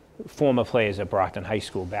former players at Brockton High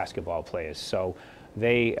School, basketball players. So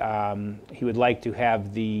He would like to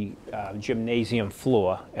have the gymnasium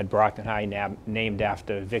floor at Brockton High named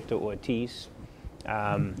after Victor Ortiz.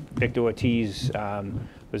 Victor Ortiz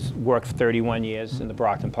worked for 31 years in the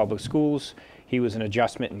Brockton Public Schools. He was an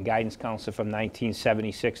adjustment and guidance counselor from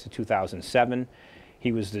 1976 to 2007.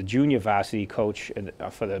 He was the junior varsity coach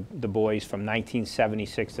for the boys from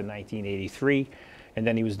 1976 to 1983. And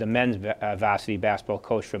then he was the men's varsity basketball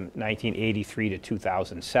coach from 1983 to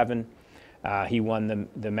 2007. He won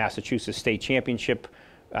the Massachusetts State Championship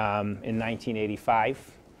in 1985.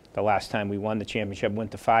 The last time we won the championship,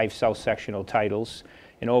 went to 5 South Sectional titles.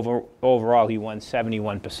 And overall, he won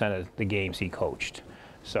 71% of the games he coached.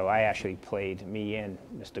 So I actually played, me and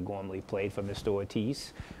Mr. Gormley played for Mr.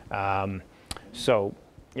 Ortiz. So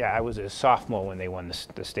yeah, I was a sophomore when they won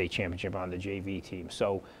the state championship on the JV team.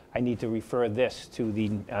 So I need to refer this to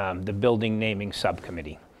the building naming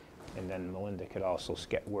subcommittee. And then Melinda could also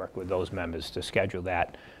work with those members to schedule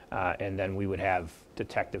that. And then we would have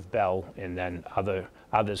Detective Bell, and then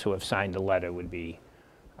others who have signed the letter would be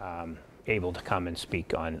able to come and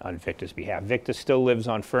speak on Victor's behalf. Victor still lives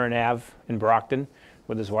on Fern Ave in Brockton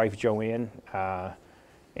with his wife Joanne,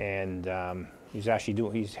 and he's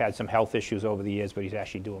had some health issues over the years, but he's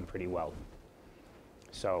actually doing pretty well.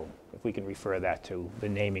 So if we can refer that to the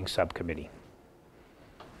naming subcommittee.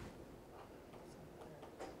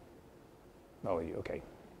 Oh, okay.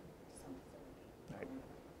 Right.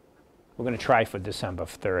 We're going to try for December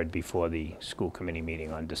 3rd before the school committee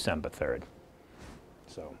meeting on December 3rd.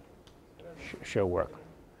 So she'll work.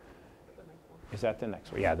 Is that the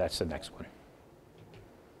next one? Yeah, that's the next one.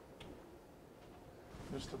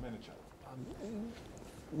 Mr. Minichuk.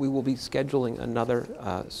 We will be scheduling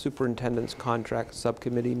another superintendent's contract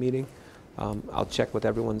subcommittee meeting. I'll check with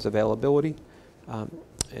everyone's availability.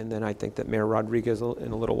 And then I think that Mayor Rodriguez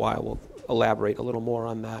in a little while will elaborate a little more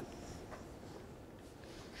on that.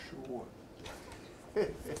 Sure.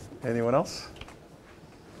 Anyone else?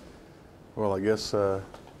 Well, I guess, do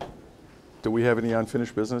we have any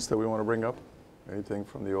unfinished business that we want to bring up? Anything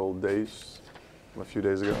from the old days, from a few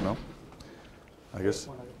days ago? No? I guess.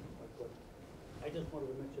 I just wanted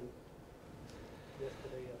to mention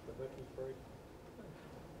yesterday at the Veterans Parade,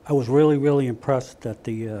 I was really, really impressed that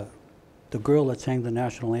the girl that sang the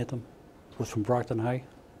national anthem was from Brockton High.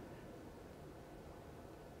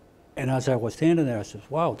 And as I was standing there, I said,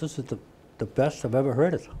 wow, this is the best I've ever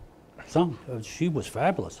heard it sung. She was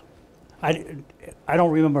fabulous. I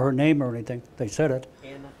don't remember her name or anything. They said it.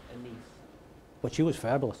 Anna Anise. But she was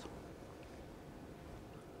fabulous.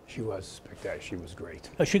 She was spectacular. She was great.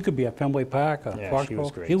 She could be at Fenway Park or Yeah, Foxborough. she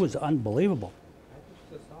was great. She was unbelievable.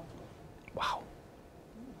 Wow.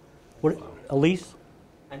 What, Elise?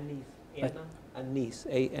 Anise. Anna Anise,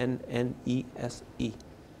 A-N-N-E-S-E.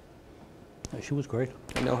 She was great.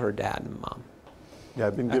 I know her dad and mom. Yeah,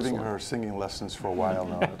 I've been giving Excellent. her singing lessons for a while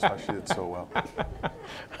now. That's why she did so well.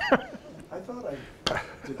 I thought I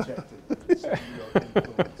detected some real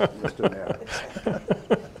influence, Mr. Mayor.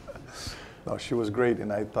 No, she was great,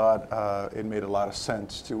 and I thought it made a lot of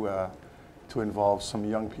sense to involve some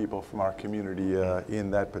young people from our community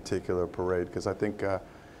in that particular parade, because I think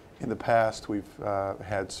in the past we've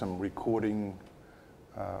had some recording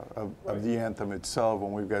of the anthem itself,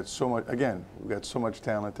 and we've got so much, again, we've got so much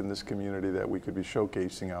talent in this community that we could be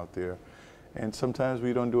showcasing out there. And sometimes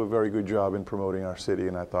we don't do a very good job in promoting our city,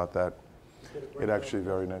 and I thought that it actually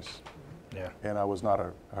very nice. Yeah. And I was not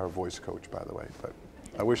our voice coach, by the way, but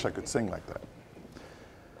I wish I could sing like that.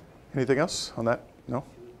 Anything else on that? No?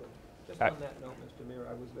 Just on that note, Mr. Mayor,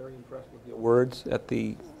 I was very impressed with your words at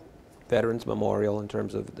the Veterans Memorial in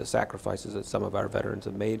terms of the sacrifices that some of our veterans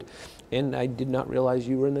have made. And I did not realize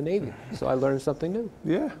you were in the Navy, so I learned something new.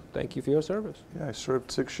 Yeah. Thank you for your service. Yeah, I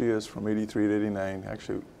served 6 years from 83 to 89,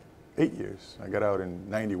 actually 8 years. I got out in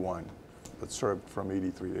 91, but served from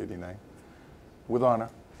 83 to 89 with honor.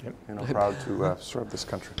 Yep. You know, proud to serve this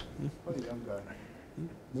country. What a young guy.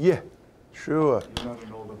 Yeah, sure. You're not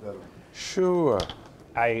an older veteran. Sure.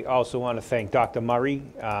 I also want to thank Dr. Murray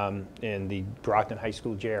and the Brockton High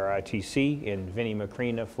School JROTC and Vinnie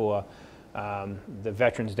Macrina for the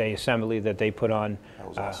Veterans Day Assembly that they put on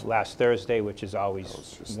awesome. last Thursday, which is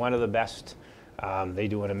always one of the best. They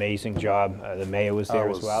do an amazing job. The mayor was there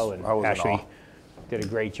as well, and actually did a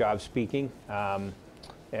great job speaking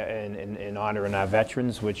in honoring our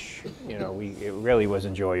veterans, which, you know, it really was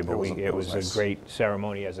enjoyable. It was nice. A great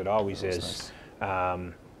ceremony, as it always is.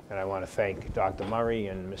 Nice. And I want to thank Dr. Murray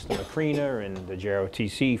and Mr. Macrina and the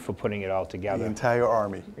JROTC for putting it all together. The entire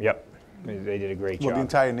Army. Yep. They did a great job. Well, the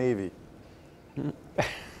entire Navy.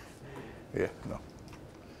 Yeah, no.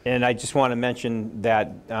 And I just want to mention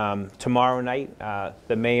that tomorrow night,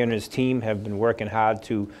 the mayor and his team have been working hard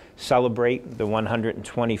to celebrate the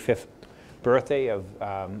 125th birthday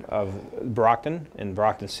of Brockton in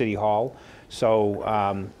Brockton City Hall.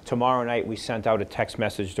 So tomorrow night we sent out a text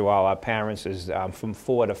message to all our parents is from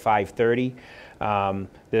 4 to 5:30.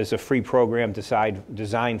 There's a free program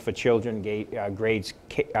designed for children grades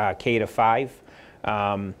K to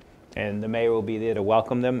 5. And the mayor will be there to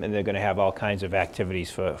welcome them, and they're going to have all kinds of activities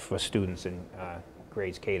for students in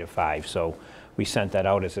grades K to 5. So we sent that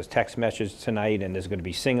out as a text message tonight, and there's going to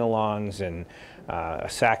be sing-alongs and a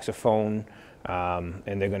saxophone,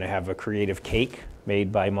 and they're going to have a creative cake made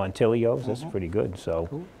by Montilio's. That's pretty good.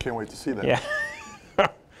 So can't wait to see that. Yeah.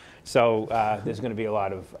 So there's going to be a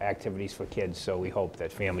lot of activities for kids, so we hope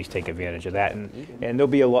that families take advantage of that. And there'll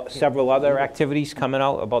be several other activities coming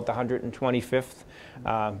out about the 125th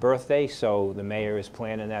birthday, so the mayor is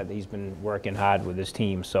planning that. He's been working hard with his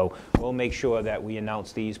team, so we'll make sure that we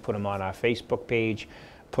announce these, put them on our Facebook page,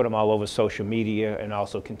 put them all over social media, and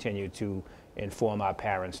also continue to inform our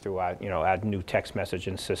parents through our, our new text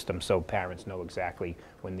messaging system so parents know exactly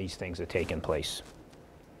when these things are taking place.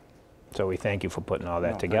 So we thank you for putting all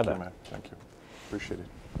that together. Thank you, man. Thank you. Appreciate it.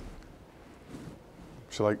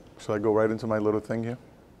 Shall I go right into my little thing here?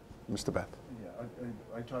 Mr. Beth. Yeah,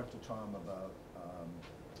 I talked to Tom about,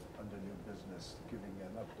 under new business, giving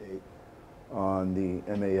an update on the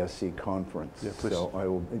MASC conference. Yeah, please. So I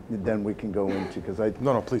will, then we can go into, because I...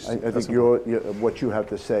 No, please. I think what you have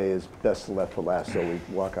to say is best left for last, so we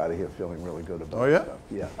walk out of here feeling really good about it. Oh,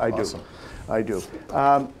 Yeah, yeah? I do. Awesome. I do.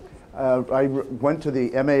 I went to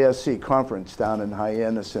the MASC conference down in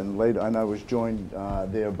Hyannis, and I was joined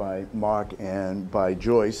there by Mark and by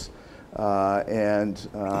Joyce.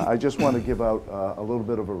 I just want to give out a little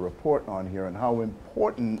bit of a report on here and how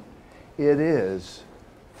important it is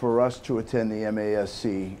for us to attend the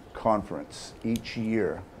MASC conference each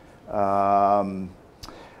year. I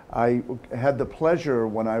had the pleasure,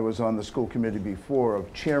 when I was on the school committee before,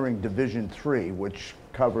 of chairing Division 3, which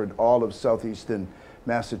covered all of southeastern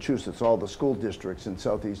Massachusetts, all the school districts in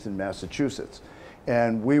southeastern Massachusetts.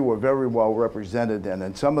 And we were very well represented then.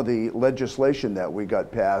 And some of the legislation that we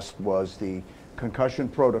got passed was the concussion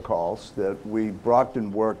protocols that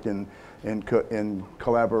Brockton worked in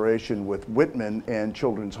collaboration with Whitman and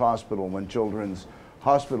Children's Hospital, when Children's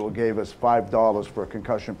Hospital gave us $5 for a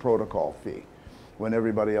concussion protocol fee, when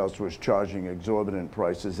everybody else was charging exorbitant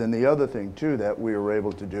prices. And the other thing, too, that we were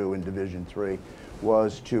able to do in Division 3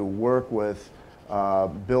 was to work with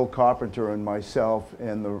Bill Carpenter and myself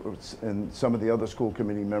and some of the other school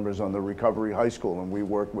committee members on the Recovery High School, and we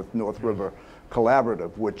worked with North River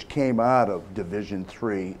Collaborative, which came out of Division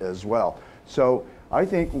 3 as well. So I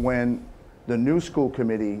think when the new school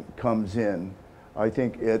committee comes in, I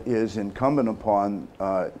think it is incumbent upon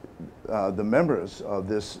the members of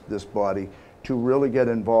this body to really get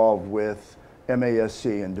involved with MASC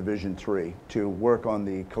and Division 3 to work on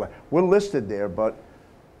the, we're listed there, but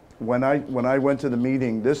when I went to the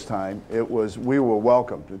meeting this time, we were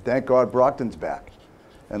welcomed. Thank God Brockton's back.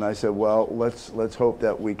 And I said, well, let's hope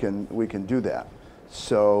that we can do that.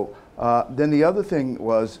 So then the other thing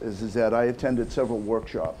is that I attended several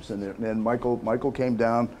workshops, and then Michael came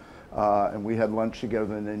down, and we had lunch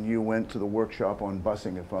together, and then you went to the workshop on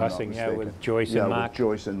busing, if I'm not mistaken. Yeah, with Joyce and Mark. Yeah, with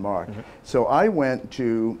Joyce and Mark. So I went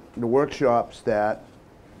to the workshops that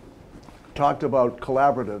talked about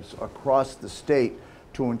collaboratives across the state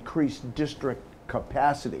to increase district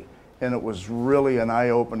capacity, and it was really an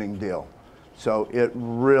eye-opening deal. So it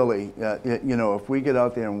really, if we get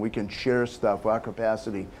out there and we can share stuff, our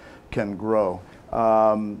capacity can grow.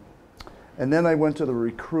 And then I went to the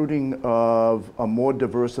recruiting of a more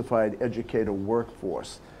diversified educator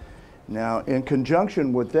workforce. Now, in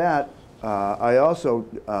conjunction with that, I also,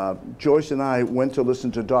 Joyce and I went to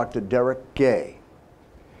listen to Dr. Derek Gay,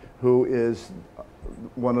 who is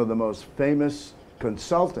one of the most famous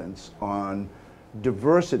consultants on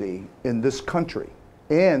diversity in this country,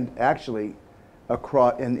 and actually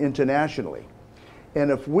across and internationally.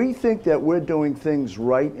 And if we think that we're doing things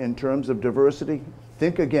right in terms of diversity,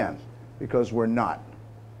 think again, because we're not.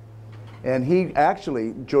 And he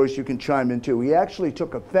actually, Joyce, you can chime in too, he actually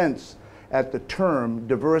took offense at the term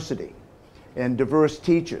diversity and diverse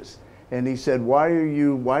teachers. And he said, why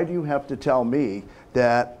do you have to tell me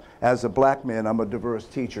that as a black man, I'm a diverse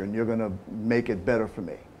teacher, and you're going to make it better for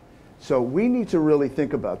me? So we need to really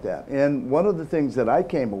think about that. And one of the things that I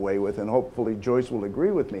came away with, and hopefully Joyce will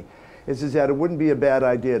agree with me, is that it wouldn't be a bad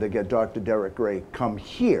idea to get Dr. Derek Gray come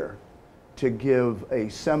here to give a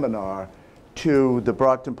seminar to the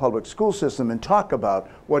Brockton Public School System and talk about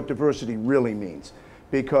what diversity really means.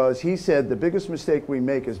 because he said the biggest mistake we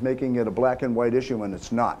make is making it a black and white issue, and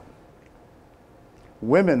it's not.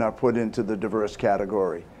 Women are put into the diverse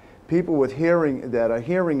category. People with hearing that are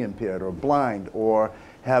hearing impaired or blind or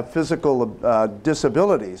have physical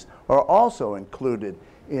disabilities are also included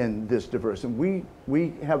in this diverse. And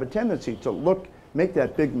we have a tendency to make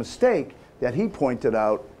that big mistake that he pointed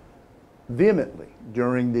out vehemently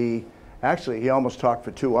during the, actually he almost talked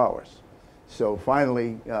for 2 hours. So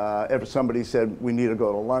finally, somebody said we need to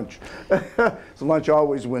go to lunch. So lunch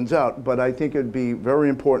always wins out, but I think it'd be very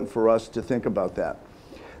important for us to think about that.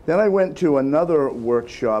 Then I went to another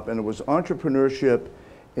workshop, and it was entrepreneurship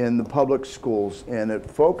in the public schools, and it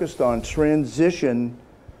focused on transition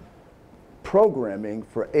programming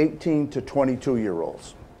for 18 to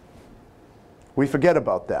 22-year-olds. We forget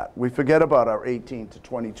about that. We forget about our 18 to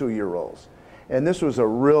 22-year-olds. And this was a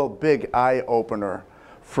real big eye-opener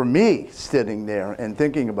for me sitting there and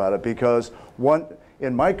thinking about it, because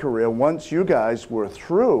in my career, once you guys were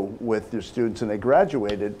through with your students and they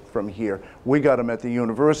graduated from here, we got them at the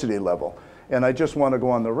university level. And I just want to go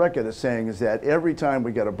on the record as saying is that every time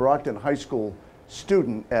we get a Brockton High School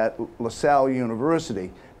student at LaSalle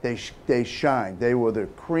University, they shine. They were the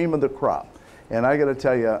cream of the crop. And I got to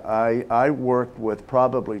tell you, I worked with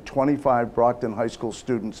probably 25 Brockton High School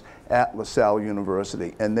students at LaSalle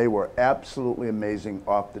University, and they were absolutely amazing,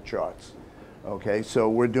 off the charts. Okay, so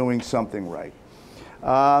we're doing something right.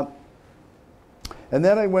 And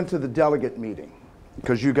then I went to the delegate meeting,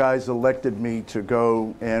 because you guys elected me to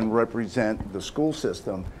go and represent the school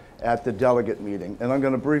system at the delegate meeting. And I'm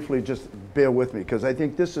going to briefly just bear with me, because I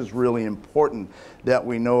think this is really important that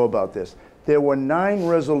we know about this. There were 9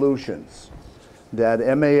 resolutions that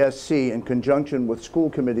MASC, in conjunction with school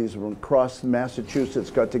committees from across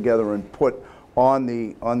Massachusetts, got together and put on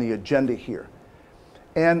the agenda here.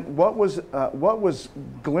 And what was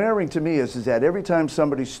glaring to me is that every time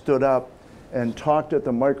somebody stood up and talked at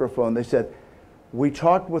the microphone, they said, "We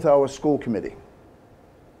talked with our school committee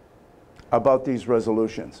about these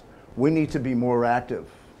resolutions. We need to be more active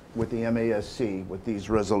with the MASC with these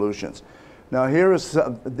resolutions." Now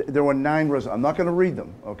there were 9 resolutions. I'm not going to read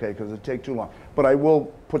them, okay, because it'd take too long. But I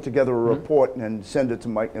will put together a report and send it to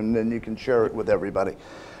Mike, and then you can share it with everybody.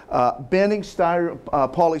 Banning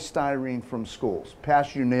polystyrene from schools,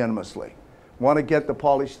 passed unanimously. Want to get the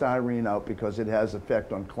polystyrene out because it has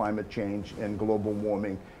effect on climate change and global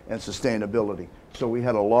warming and sustainability. So we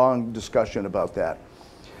had a long discussion about that.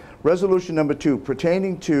 Resolution number 2,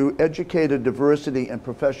 pertaining to educator diversity and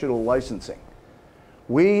professional licensing.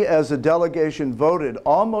 We as a delegation voted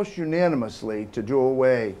almost unanimously to do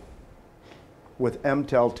away with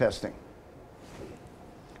MTEL testing,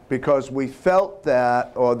 because we felt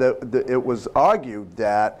that, or that it was argued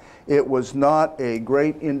that it was not a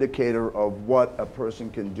great indicator of what a person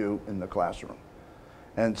can do in the classroom.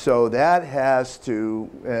 And so that has to,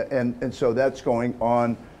 and so that's going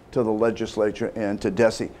on to the legislature and to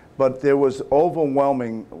DESE. But there was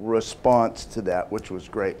overwhelming response to that, which was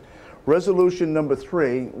great. Resolution number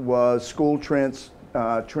 3 was school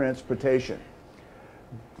transportation.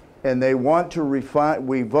 And they want to refine,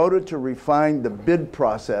 we voted to refine the bid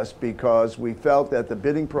process because we felt that the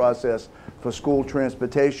bidding process for school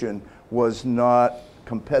transportation was not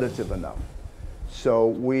competitive enough.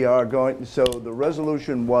 So the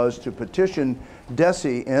resolution was to petition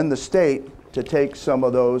DESE and the state to take some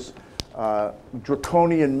of those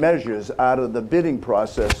draconian measures out of the bidding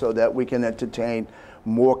process so that we can entertain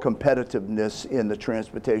more competitiveness in the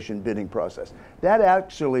transportation bidding process. That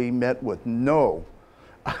actually met with no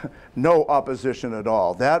opposition at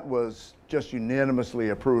all. That was just unanimously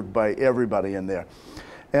approved by everybody in there.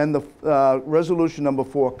 And the resolution number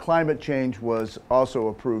 4, climate change, was also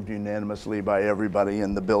approved unanimously by everybody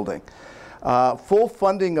in the building. Full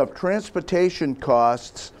funding of transportation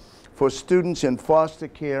costs for students in foster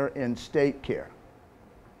care and state care.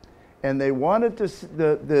 And they wanted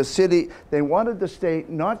the state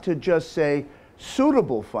not to just say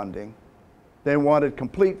suitable funding, they wanted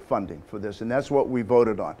complete funding for this, and that's what we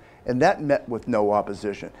voted on. And that met with no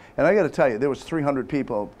opposition. And I got to tell you, there was 300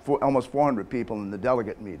 people, almost 400 people in the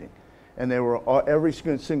delegate meeting. And they were, every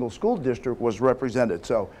single school district was represented.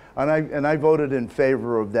 So, and I voted in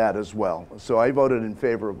favor of that as well. So I voted in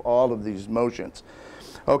favor of all of these motions.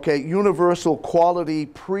 Okay, universal quality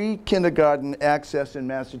pre-kindergarten access in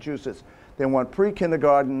Massachusetts. They want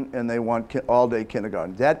pre-kindergarten and they want all-day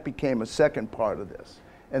kindergarten. That became a second part of this.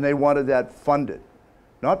 And they wanted that funded,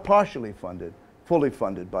 not partially funded, fully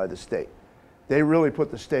funded by the state. They really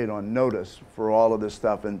put the state on notice for all of this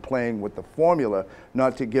stuff and playing with the formula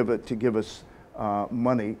not to give us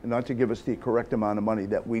money, not to give us the correct amount of money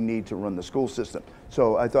that we need to run the school system.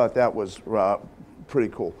 So I thought that was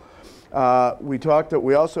pretty cool.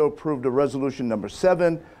 We also approved a resolution number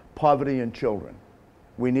 7, poverty in children.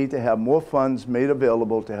 We need to have more funds made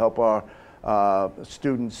available to help our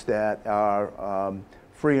students that are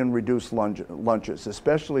free and reduced lunches,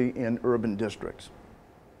 especially in urban districts.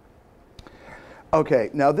 Okay,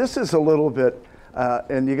 now this is a little bit,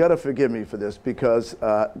 and you got to forgive me for this, because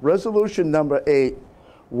resolution number 8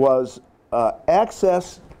 was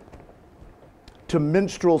access to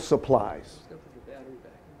menstrual supplies.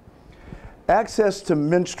 Access to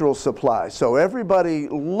menstrual supplies. So everybody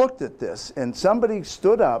looked at this, and somebody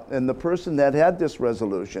stood up, and the person that had this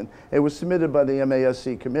resolution, it was submitted by the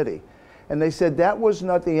MASC committee, and they said that was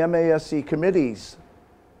not the MASC committee's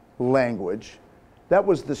language, that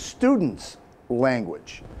was the students'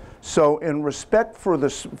 language. So in respect for the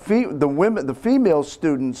female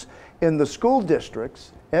students in the school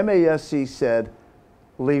districts, MASC said,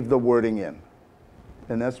 leave the wording in.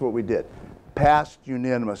 And that's what we did. Passed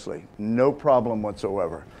unanimously, no problem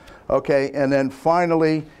whatsoever. Okay, and then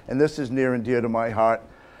finally, and this is near and dear to my heart,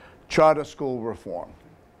 charter school reform.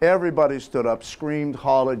 Everybody stood up, screamed,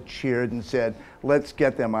 hollered, cheered, and said, let's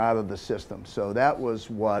get them out of the system. So that was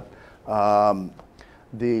what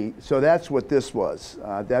so that's what this was.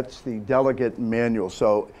 That's the delegate manual.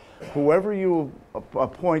 So whoever you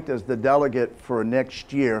appoint as the delegate for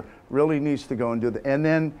next year really needs to go and do that. And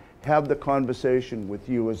then have the conversation with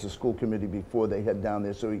you as a school committee before they head down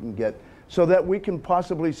there, so we can get, so that we can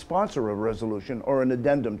possibly sponsor a resolution or an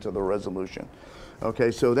addendum to the resolution.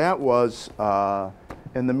 Okay, so that was,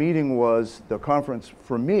 and the meeting was, the conference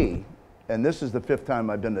for me, and this is the 5th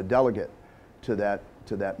time I've been a delegate to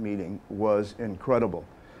that meeting, was incredible.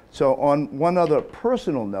 So on one other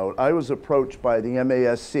personal note, I was approached by the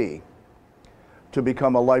MASC to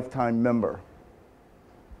become a lifetime member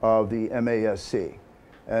of the MASC.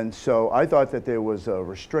 And so I thought that there was a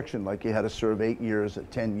restriction, like you had to serve 8 years or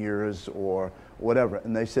 10 years or whatever.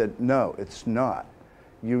 And they said, no, it's not.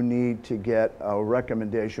 You need to get a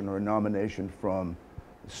recommendation or a nomination from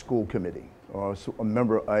the school committee or a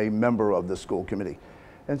member of the school committee.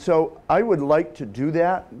 And so I would like to do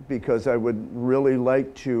that, because I would really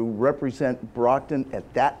like to represent Brockton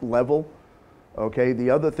at that level. Okay, the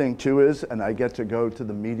other thing too is, and I get to go to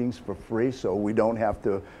the meetings for free, so we don't have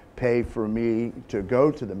to pay for me to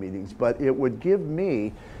go to the meetings, but it would give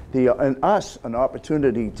me and us an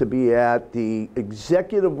opportunity to be at the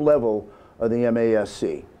executive level of the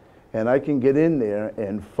MASC. And I can get in there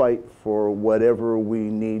and fight for whatever we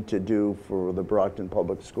need to do for the Brockton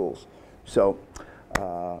Public Schools. So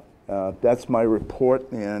that's my report,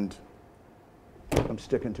 and I'm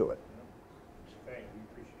sticking to it.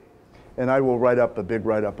 And I will write up a big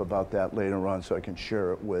write-up about that later on, so I can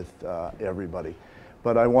share it with everybody.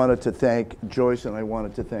 But I wanted to thank Joyce, and I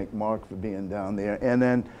wanted to thank Mark for being down there. And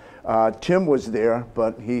then Tim was there,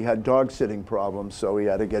 but he had dog sitting problems, so he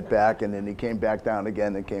had to get back, and then he came back down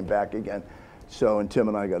again and came back again. So, and Tim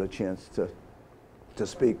and I got a chance to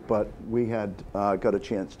speak, but we had got a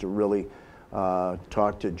chance to really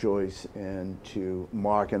talk to Joyce and to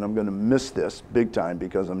Mark, and I'm going to miss this big time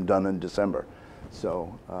because I'm done in December.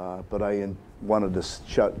 So, but I wanted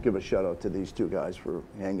to give a shout out to these two guys for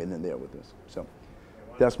hanging in there with us. So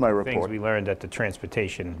that's my report. Things we learned at the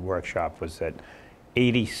transportation workshop was that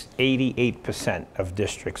 88% of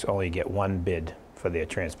districts only get one bid for their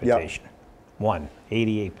transportation. Yep.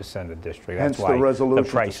 88% of districts. Hence that's why the resolution the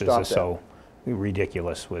prices to are stop so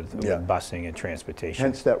ridiculous with busing and transportation.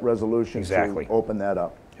 Hence that resolution to open that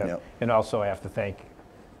up. Yep. Yep. And also I have to thank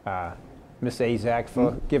Miss Azak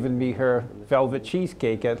for giving me her velvet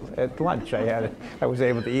cheesecake at lunch. I was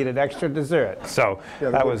able to eat an extra dessert. So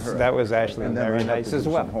that was actually very nice as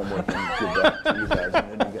well. Homework and give that to you guys.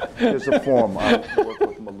 And then you get, there's a form. I'll work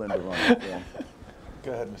with Melinda on the form.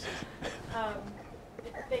 Go ahead, Mrs.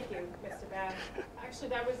 Thank you, Mr. Babb.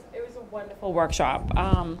 Actually, it was a wonderful workshop.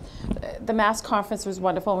 The Mass Conference was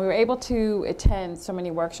wonderful. We were able to attend so many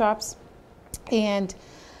workshops, and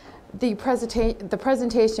the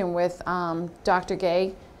presentation with Dr.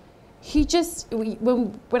 Gay, he just,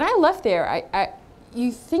 when I left there, you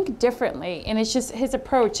think differently, and it's just his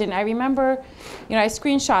approach. And I remember, I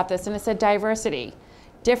screenshot this, and it said diversity.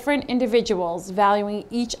 Different individuals valuing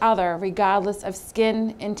each other regardless of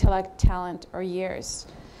skin, intellect, talent, or years.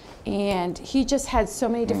 And he just had so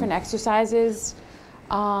many different exercises.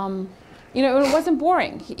 It wasn't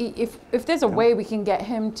boring. If there's a way we can get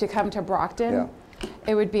him to come to Brockton,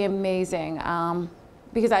 it would be amazing.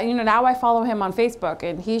 Because now I follow him on Facebook,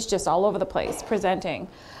 and he's just all over the place presenting.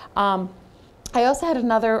 I also had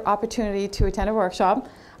another opportunity to attend a workshop.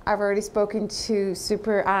 I've already spoken to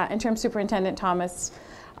Interim Superintendent Thomas,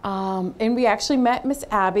 and we actually met Miss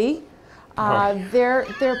Abby.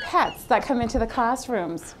 They're pets that come into the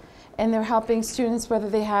classrooms, and they're helping students whether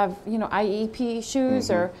they have, you know, IEP issues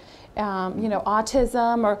or you know,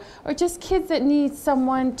 autism, or just kids that need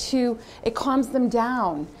someone to, it calms them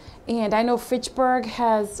down. And I know Fitchburg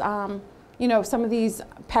has, you know, some of these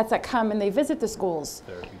pets that come and they visit the schools.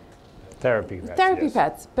 Therapy pets. Therapy yes.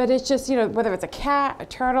 pets, but it's just, you know, whether it's a cat, a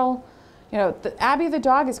turtle, you know, Abby the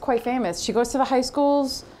dog is quite famous. She goes to the high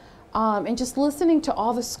schools, and just listening to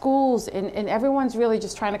all the schools, and everyone's really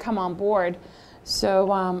just trying to come on board.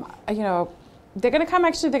 So, you know, they're going to come,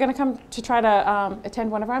 actually, they're going to come to try to attend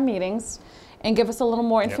one of our meetings and give us a little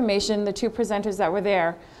more information, the two presenters that were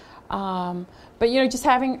there. But, you know, just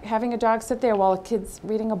having a dog sit there while a kid's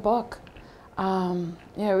reading a book, you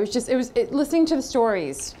know, it was listening to the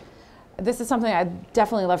stories. This is something I'd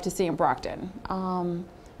definitely love to see in Brockton. And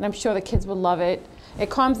I'm sure the kids would love it. It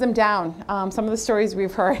calms them down. Some of the stories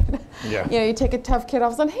we've heard. Yeah. You know, you take a tough kid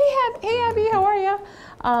off, and hey Abby, how are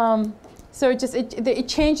you? So it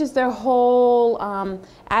changes their whole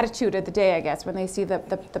attitude of the day, I guess, when they see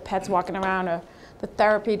the pets walking around, or the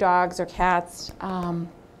therapy dogs or cats.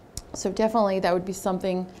 So definitely that would be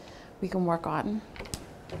something we can work on.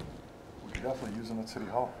 We could definitely use them at City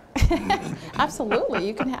Hall. Absolutely,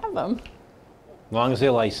 you can have them. As long as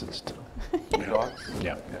they're licensed. Dogs?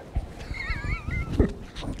 Yeah.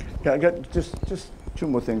 Yeah, I got just two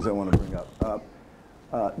more things I want to bring up.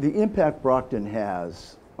 The impact Brockton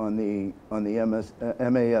has on the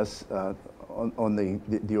MAS, on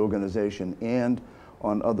the organization and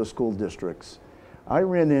on other school districts. I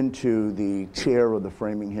ran into the chair of the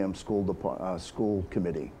Framingham School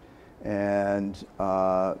Committee, and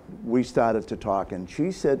we started to talk, and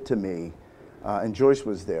she said to me, and Joyce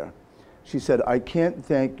was there, she said, I can't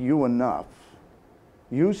thank you enough.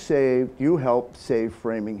 You helped save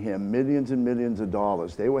Framingham millions and millions of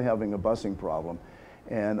dollars. They were having a busing problem.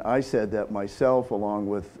 And I said that myself, along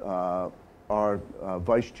with our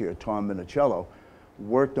vice chair, Tom Minicello,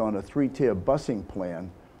 worked on a 3-tier busing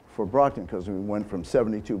plan for Brockton, because we went from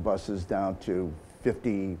 72 buses down to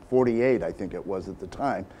 48, I think it was at the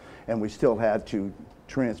time. And we still had to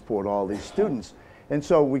transport all these students. And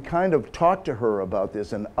so we kind of talked to her about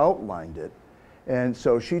this and outlined it. And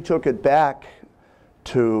so she took it back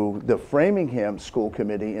to the Framingham School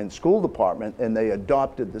Committee and School Department, and they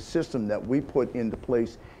adopted the system that we put into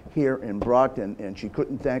place here in Brockton, and she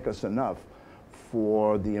couldn't thank us enough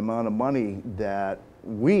for the amount of money that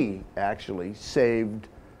we actually saved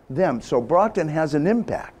them. So Brockton has an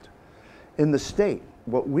impact in the state.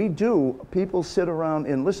 What we do, people sit around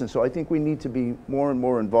and listen, so I think we need to be more and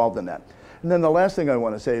more involved in that. And then the last thing I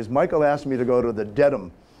want to say is Michael asked me to go to the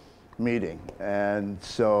Dedham meeting, and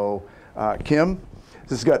so Kim,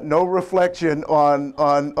 this has got no reflection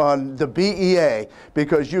on the BEA,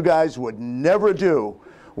 because you guys would never do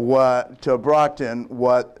to Brockton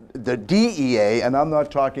what the DEA, and I'm not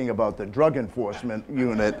talking about the Drug Enforcement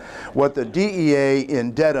Unit, what the DEA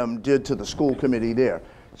in Dedham did to the school committee there.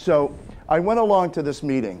 So I went along to this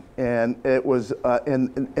meeting, and it was,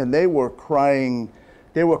 and they were crying.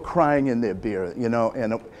 They were crying in their beer, you know,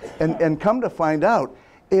 and come to find out,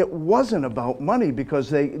 it wasn't about money, because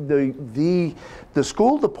the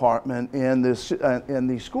school department and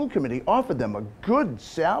the school committee offered them a good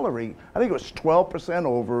salary. I think it was 12%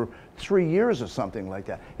 over 3 years or something like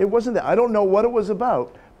that. It wasn't that. I don't know what it was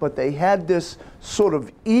about, but they had this sort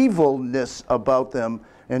of evilness about them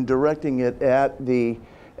and directing it at the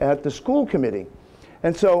school committee.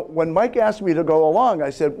 And so when Mike asked me to go along, I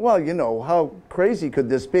said, well, you know, how crazy could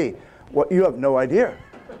this be? Well, you have no idea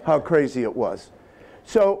how crazy it was.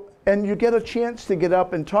 So, and you get a chance to get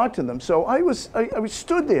up and talk to them. So I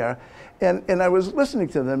stood there, and I was listening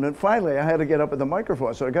to them, and finally I had to get up at the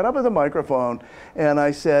microphone. So I got up at the microphone, and I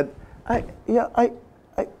said, I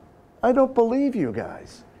don't believe you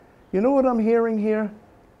guys. You know what I'm hearing here?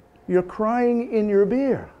 You're crying in your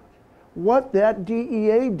beer. What that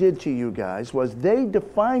DEA did to you guys was they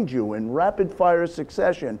defined you in rapid fire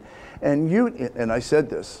succession, and I said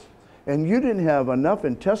this, and you didn't have enough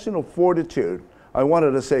intestinal fortitude. I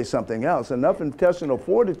wanted to say something else, enough intestinal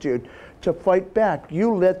fortitude to fight back.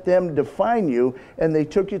 You let them define you, and they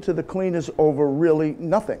took you to the cleaners over really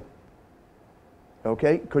nothing,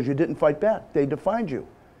 okay? Because you didn't fight back. They defined you.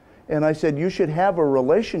 And I said, you should have a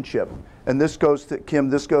relationship, and this goes to, Kim,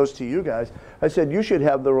 this goes to you guys. I said, you should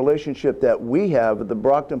have the relationship that we have at the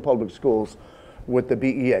Brockton Public Schools with the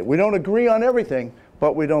BEA. We don't agree on everything,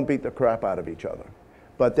 but we don't beat the crap out of each other.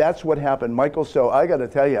 But that's what happened, Michael. So I got to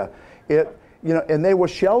tell you, you know, and they were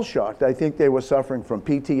shell-shocked. I think they were suffering from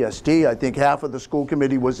PTSD. I think half of the school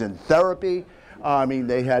committee was in therapy. I mean,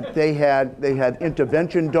 they had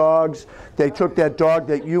intervention dogs. They took that dog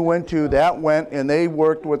that you went to, that went, and they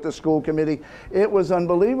worked with the school committee. It was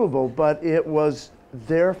unbelievable, but it was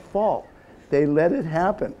their fault. They let it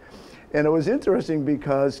happen. And it was interesting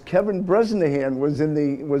because Kevin Bresnahan was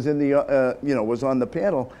on the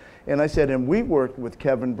panel, and I said, and we worked with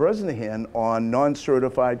Kevin Bresnahan on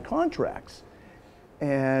non-certified contracts.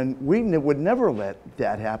 And we would never let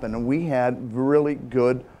that happen, and we had really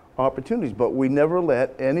good opportunities, but we never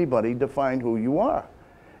let anybody define who you are.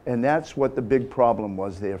 And that's what the big problem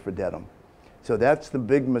was there for Dedham. So that's the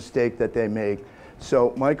big mistake that they make.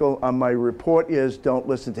 So Michael, my report is don't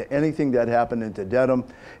listen to anything that happened into Dedham.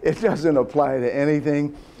 It doesn't apply to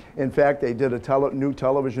anything. In fact, they did a new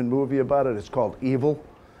television movie about it. It's called Evil.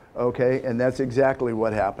 Okay, and that's exactly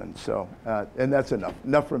what happened. So, and that's enough.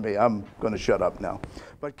 Enough for me. I'm going to shut up now.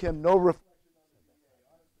 But Kim, no reflection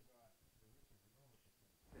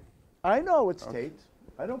on the I know it's taped.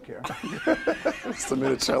 I don't care. It's the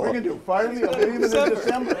minute What are you going to do? Fire me? I'll leave in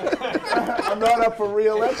December. I'm not up for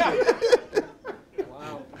re-election.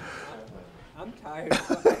 Wow. I'm tired.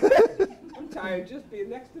 I'm tired just being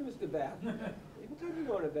next to Mr. Bath. What time are you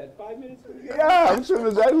going to bed? 5 minutes? Yeah, as soon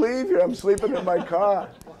as I leave here, I'm sleeping in my car.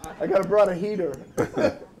 I brought a heater.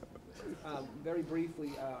 Very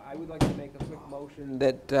briefly, I would like to make a quick motion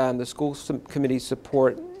that the school committee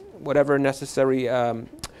support whatever necessary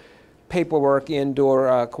paperwork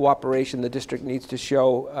and/or cooperation the district needs to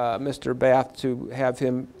show Mr. Bath to have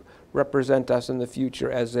him represent us in the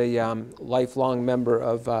future as a lifelong member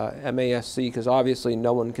of MASC, because obviously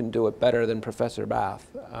no one can do it better than Professor Bath.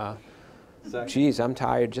 Geez, I'm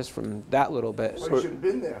tired just from that little bit. Well, you should have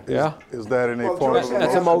been there. Yeah. Is that in a form of a motion?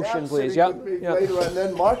 That's a motion, please. Yep. Later, and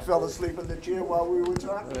then Mark fell asleep in the chair while we were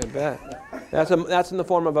talking. I bet. That's in the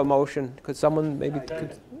form of a motion. Could someone maybe?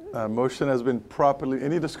 Motion has been properly.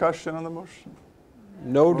 Any discussion on the motion?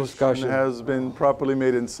 No discussion. Motion has been properly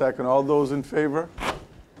made in second. All those in favor?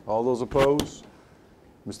 All those opposed?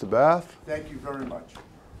 Mr. Bath? Thank you very much.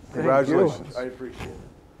 Congratulations. I appreciate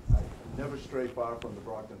it. I never stray far from the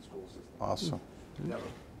Brockton school system. Awesome. Never.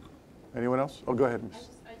 Anyone else? Oh, go ahead, Ms. I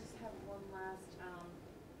just have one last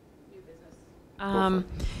new business.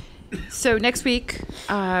 So next week,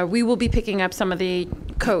 we will be picking up some of the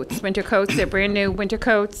coats, winter coats. They're brand new winter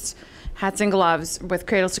coats, hats and gloves with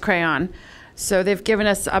Cradles to Crayon. So they've given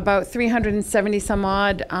us about 370 some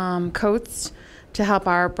odd coats to help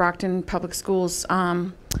our Brockton public schools.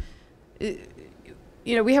 You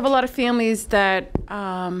know, we have a lot of families that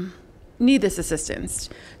need this assistance.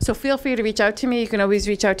 So feel free to reach out to me. You can always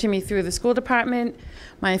reach out to me through the school department.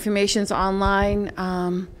 My information's online.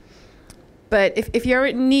 But if you're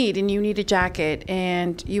in need and you need a jacket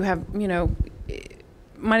and you have, you know,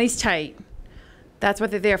 money's tight, that's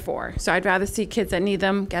what they're there for. So I'd rather see kids that need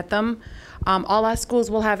them, get them. All our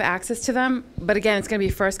schools will have access to them, but again, it's gonna be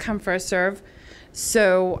first come, first serve.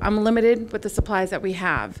 So I'm limited with the supplies that we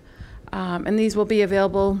have. And these will be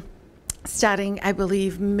available starting, I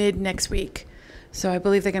believe, mid next week. So I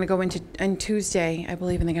believe they're gonna go into on Tuesday, I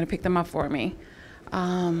believe, and they're gonna pick them up for me.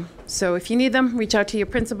 So if you need them, reach out to your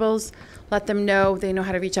principals, let them know, they know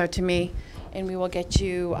how to reach out to me, and we will get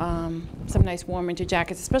you some nice warm winter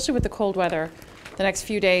jackets, especially with the cold weather the next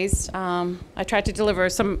few days. I tried to deliver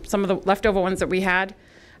some of the leftover ones that we had.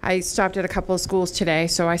 I stopped at a couple of schools today,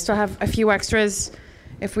 so I still have a few extras.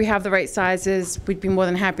 If we have the right sizes, we'd be more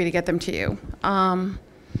than happy to get them to you.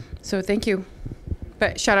 So thank you.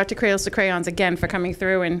 But shout out to Cradles to Crayons again for coming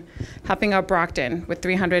through and helping out Brockton with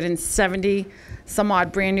 370 some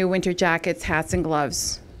odd brand new winter jackets, hats, and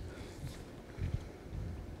gloves.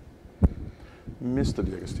 Mr.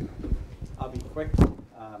 D'Agostino. I'll be quick.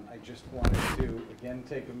 I just wanted to, again,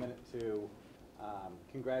 take a minute to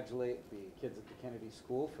congratulate the kids at the Kennedy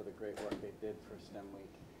School for the great work they did for STEM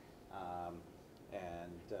Week.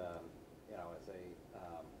 You know, as a,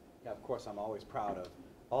 yeah, of course, I'm always proud of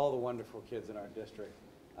all the wonderful kids in our district,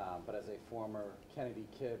 but as a former Kennedy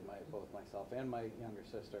kid, both myself and my younger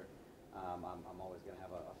sister, I'm always going to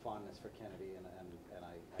have a fondness for Kennedy, and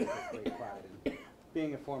I take great pride in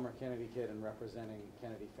being a former Kennedy kid and representing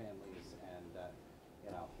Kennedy families, and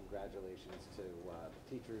you know, congratulations to the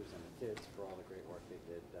teachers and the kids for all the great work they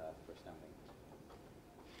did for STEM Week.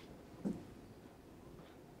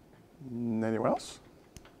 Anyone else?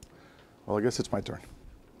 Well, I guess it's my turn.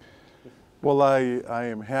 Well, I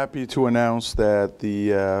am happy to announce that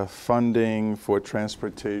the funding for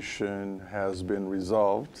transportation has been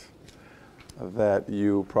resolved. That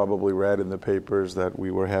you probably read in the papers that we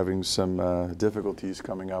were having some difficulties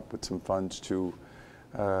coming up with some funds to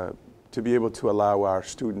be able to allow our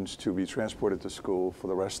students to be transported to school for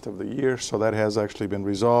the rest of the year. So that has actually been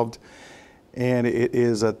resolved. and it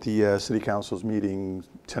is at the City Council's meeting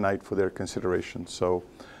tonight for their consideration. So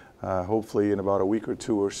hopefully in about a week or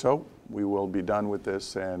two or so, we will be done with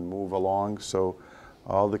this and move along. So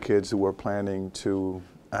all the kids who were planning to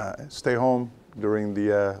stay home during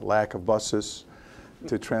the lack of buses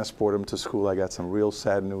to transport them to school, I got some real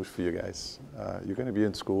sad news for you guys. You're going to be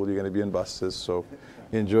in school, you're going to be in buses, so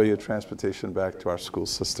enjoy your transportation back to our school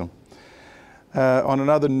system. On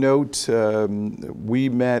another note, we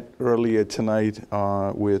met earlier tonight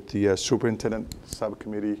with the Superintendent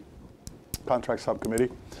Subcommittee, Contract Subcommittee,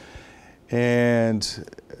 and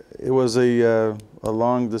it was a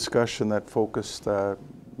long discussion that focused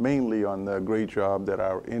mainly on the great job that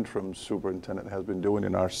our interim superintendent has been doing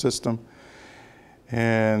in our system.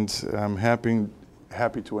 And I'm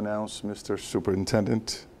happy to announce, Mr.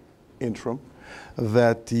 Superintendent Interim,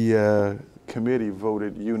 that the committee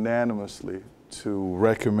voted unanimously to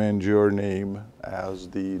recommend your name as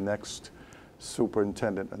the next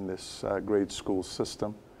superintendent in this great school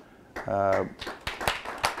system.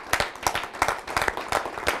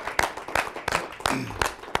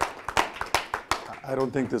 I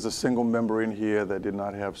don't think there's a single member in here that did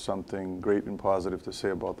not have something great and positive to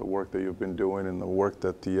say about the work that you've been doing and the work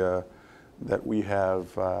that the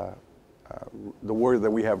word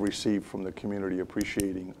that we have received from the community,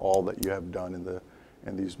 appreciating all that you have done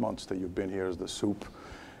in these months that you've been here as the SUP.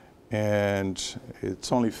 And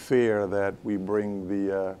it's only fair that we bring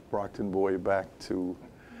the Brockton boy back to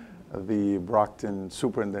the Brockton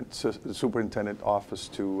superintendent office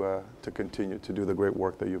to continue to do the great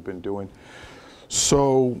work that you've been doing.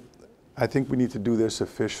 So I think we need to do this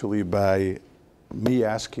officially by me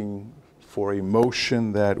asking for a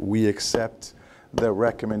motion that we accept the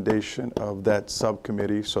recommendation of that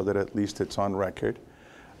subcommittee so that at least it's on record,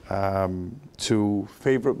 to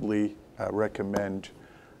favorably recommend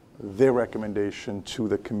their recommendation to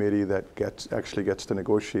the committee that actually gets to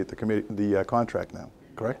negotiate the contract now,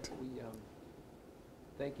 correct?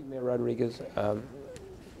 Thank you, Mayor Rodriguez,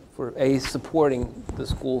 for supporting the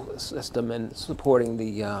school system and supporting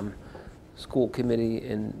the school committee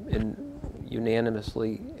in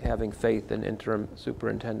unanimously having faith in interim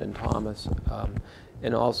Superintendent Thomas,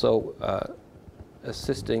 and also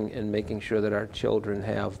assisting in making sure that our children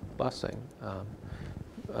have busing.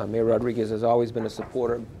 Mayor Rodriguez has always been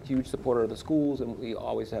a huge supporter of the schools, and we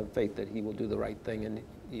always have faith that he will do the right thing, and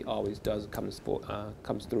he always does comes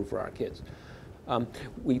through for our kids.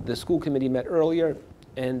 The school committee met earlier,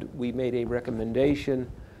 and we made a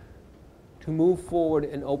recommendation to move forward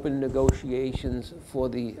and open negotiations for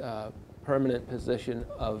the permanent position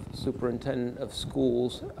of superintendent of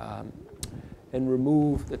schools, and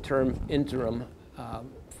remove the term interim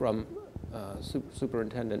from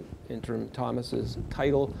Superintendent Interim Thomas's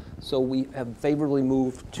title. So we have favorably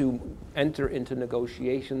moved to enter into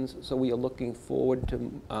negotiations. So we are looking forward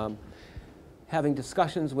to having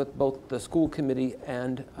discussions with both the school committee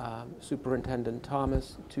and Superintendent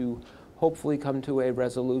Thomas to hopefully come to a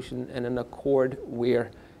resolution and an accord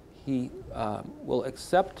where he will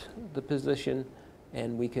accept the position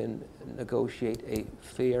and we can negotiate a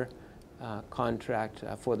fair contract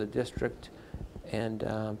for the district and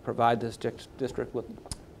provide this district with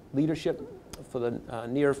leadership for the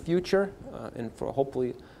near future and for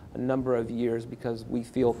hopefully a number of years, because we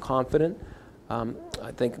feel confident.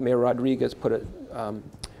 I think Mayor Rodriguez put it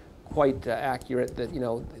quite accurate that, you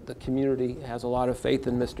know, the community has a lot of faith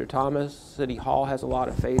in Mr. Thomas. City Hall has a lot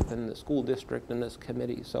of faith in the school district and this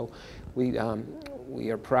committee. So we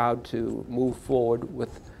are proud to move forward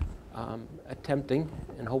with attempting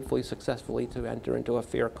and hopefully successfully to enter into a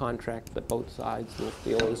fair contract that both sides will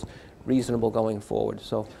feel is reasonable going forward.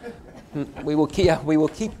 So we will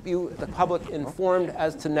keep you, the public, informed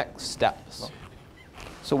as to next steps.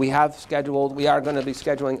 So we are going to be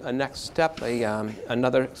scheduling a next step,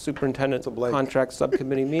 another superintendent contract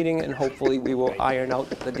subcommittee meeting, and hopefully we will iron out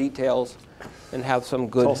the details and have some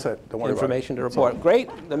good information to report. Great,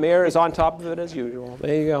 the mayor is on top of it as usual.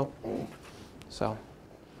 There you go. So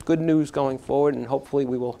good news going forward, and hopefully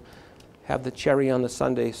we will have the cherry on the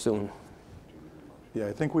sundae soon. Yeah,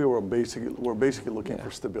 I think we're basically looking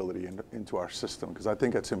for stability into our system, because I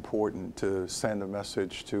think it's important to send a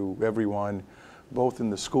message to everyone, both in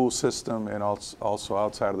the school system and also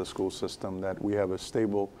outside of the school system, that we have a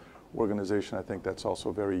stable organization. I think that's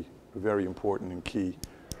also very, very important and key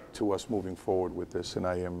to us moving forward with this. And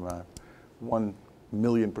I am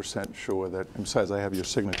 1,000,000% sure that, besides I have your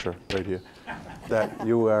signature right here, that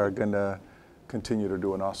you are going to continue to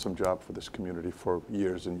do an awesome job for this community for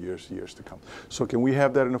years and years to come. So can we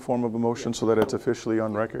have that in the form of a motion so that it's officially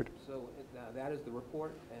on record? So that is the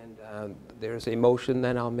report, and There's a motion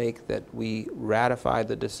then I'll make that we ratify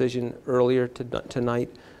the decision earlier tonight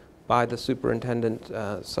by the superintendent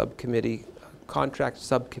subcommittee, contract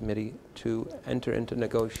subcommittee, to enter into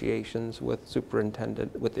negotiations with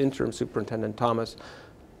interim superintendent Thomas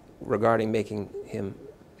regarding making him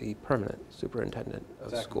the permanent superintendent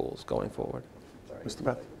of schools going forward. Mr.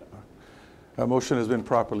 Beth? A motion has been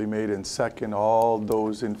properly made and second. All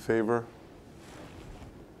those in favor?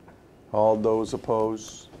 All those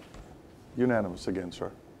opposed? Unanimous again,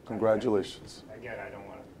 sir. Congratulations. Again, I don't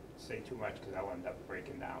want to say too much because I'll end up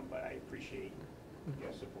breaking down, but I appreciate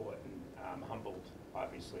your support, and I'm humbled,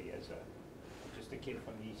 obviously, as just a kid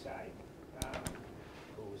from the east side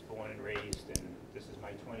who was born and raised, and this is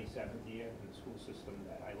my 27th year in the school system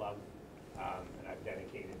that I love, and I've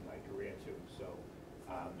dedicated my career to. So,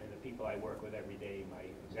 and the people I work with every day, my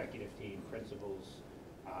executive team, principals,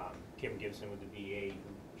 Kim Gibson with the BA,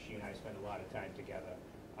 she and I spend a lot of time together.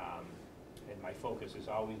 And my focus has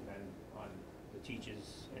always been on the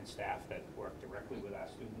teachers and staff that work directly with our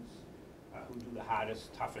students, who do the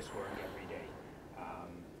hardest, toughest work every day.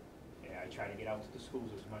 And I try to get out to the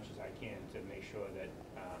schools as much as I can to make sure that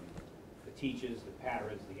the teachers, the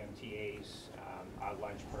paras, the MTAs, our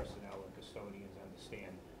lunch personnel and custodians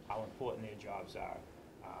understand how important their jobs are.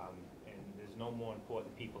 And there's no more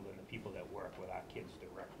important people than the people that work with our kids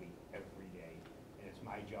directly every day. And it's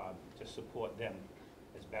my job to support them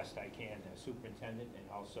as best I can as superintendent, and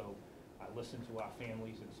also listen to our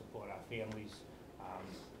families and support our families,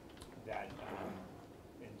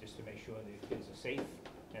 and just to make sure that kids are safe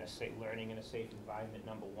and learning in a safe environment,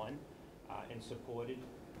 number one, and supported.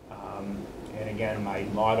 And again, my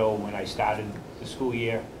motto when I started the school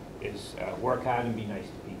year is work hard and be nice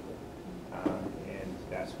to people. And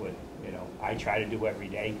that's what I try to do every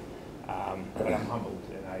day. But I'm humbled,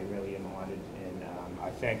 and I really am honored, and I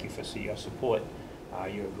thank you for your support.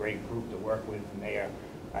 You're a great group to work with, Mayor.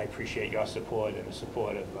 I appreciate your support and the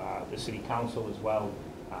support of the City Council as well.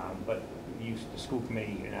 But the school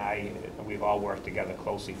committee and we've all worked together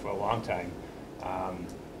closely for a long time.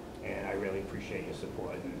 And I really appreciate your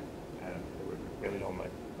support. And I really don't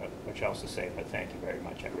have much else to say, but thank you very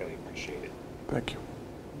much. I really appreciate it. Thank you.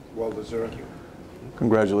 Well deserved. Thank you.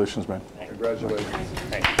 Congratulations, man. Congratulations.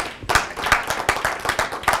 Thank you.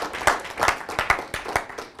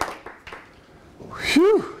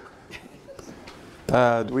 Phew.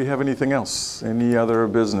 Do we have anything else? Any other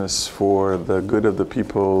business for the good of the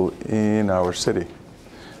people in our city?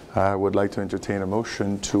 I would like to entertain a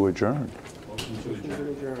motion to adjourn. Motion to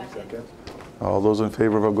adjourn. Second. All those in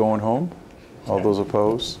favor of going home? All those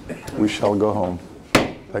opposed? We shall go home.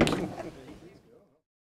 Thank you.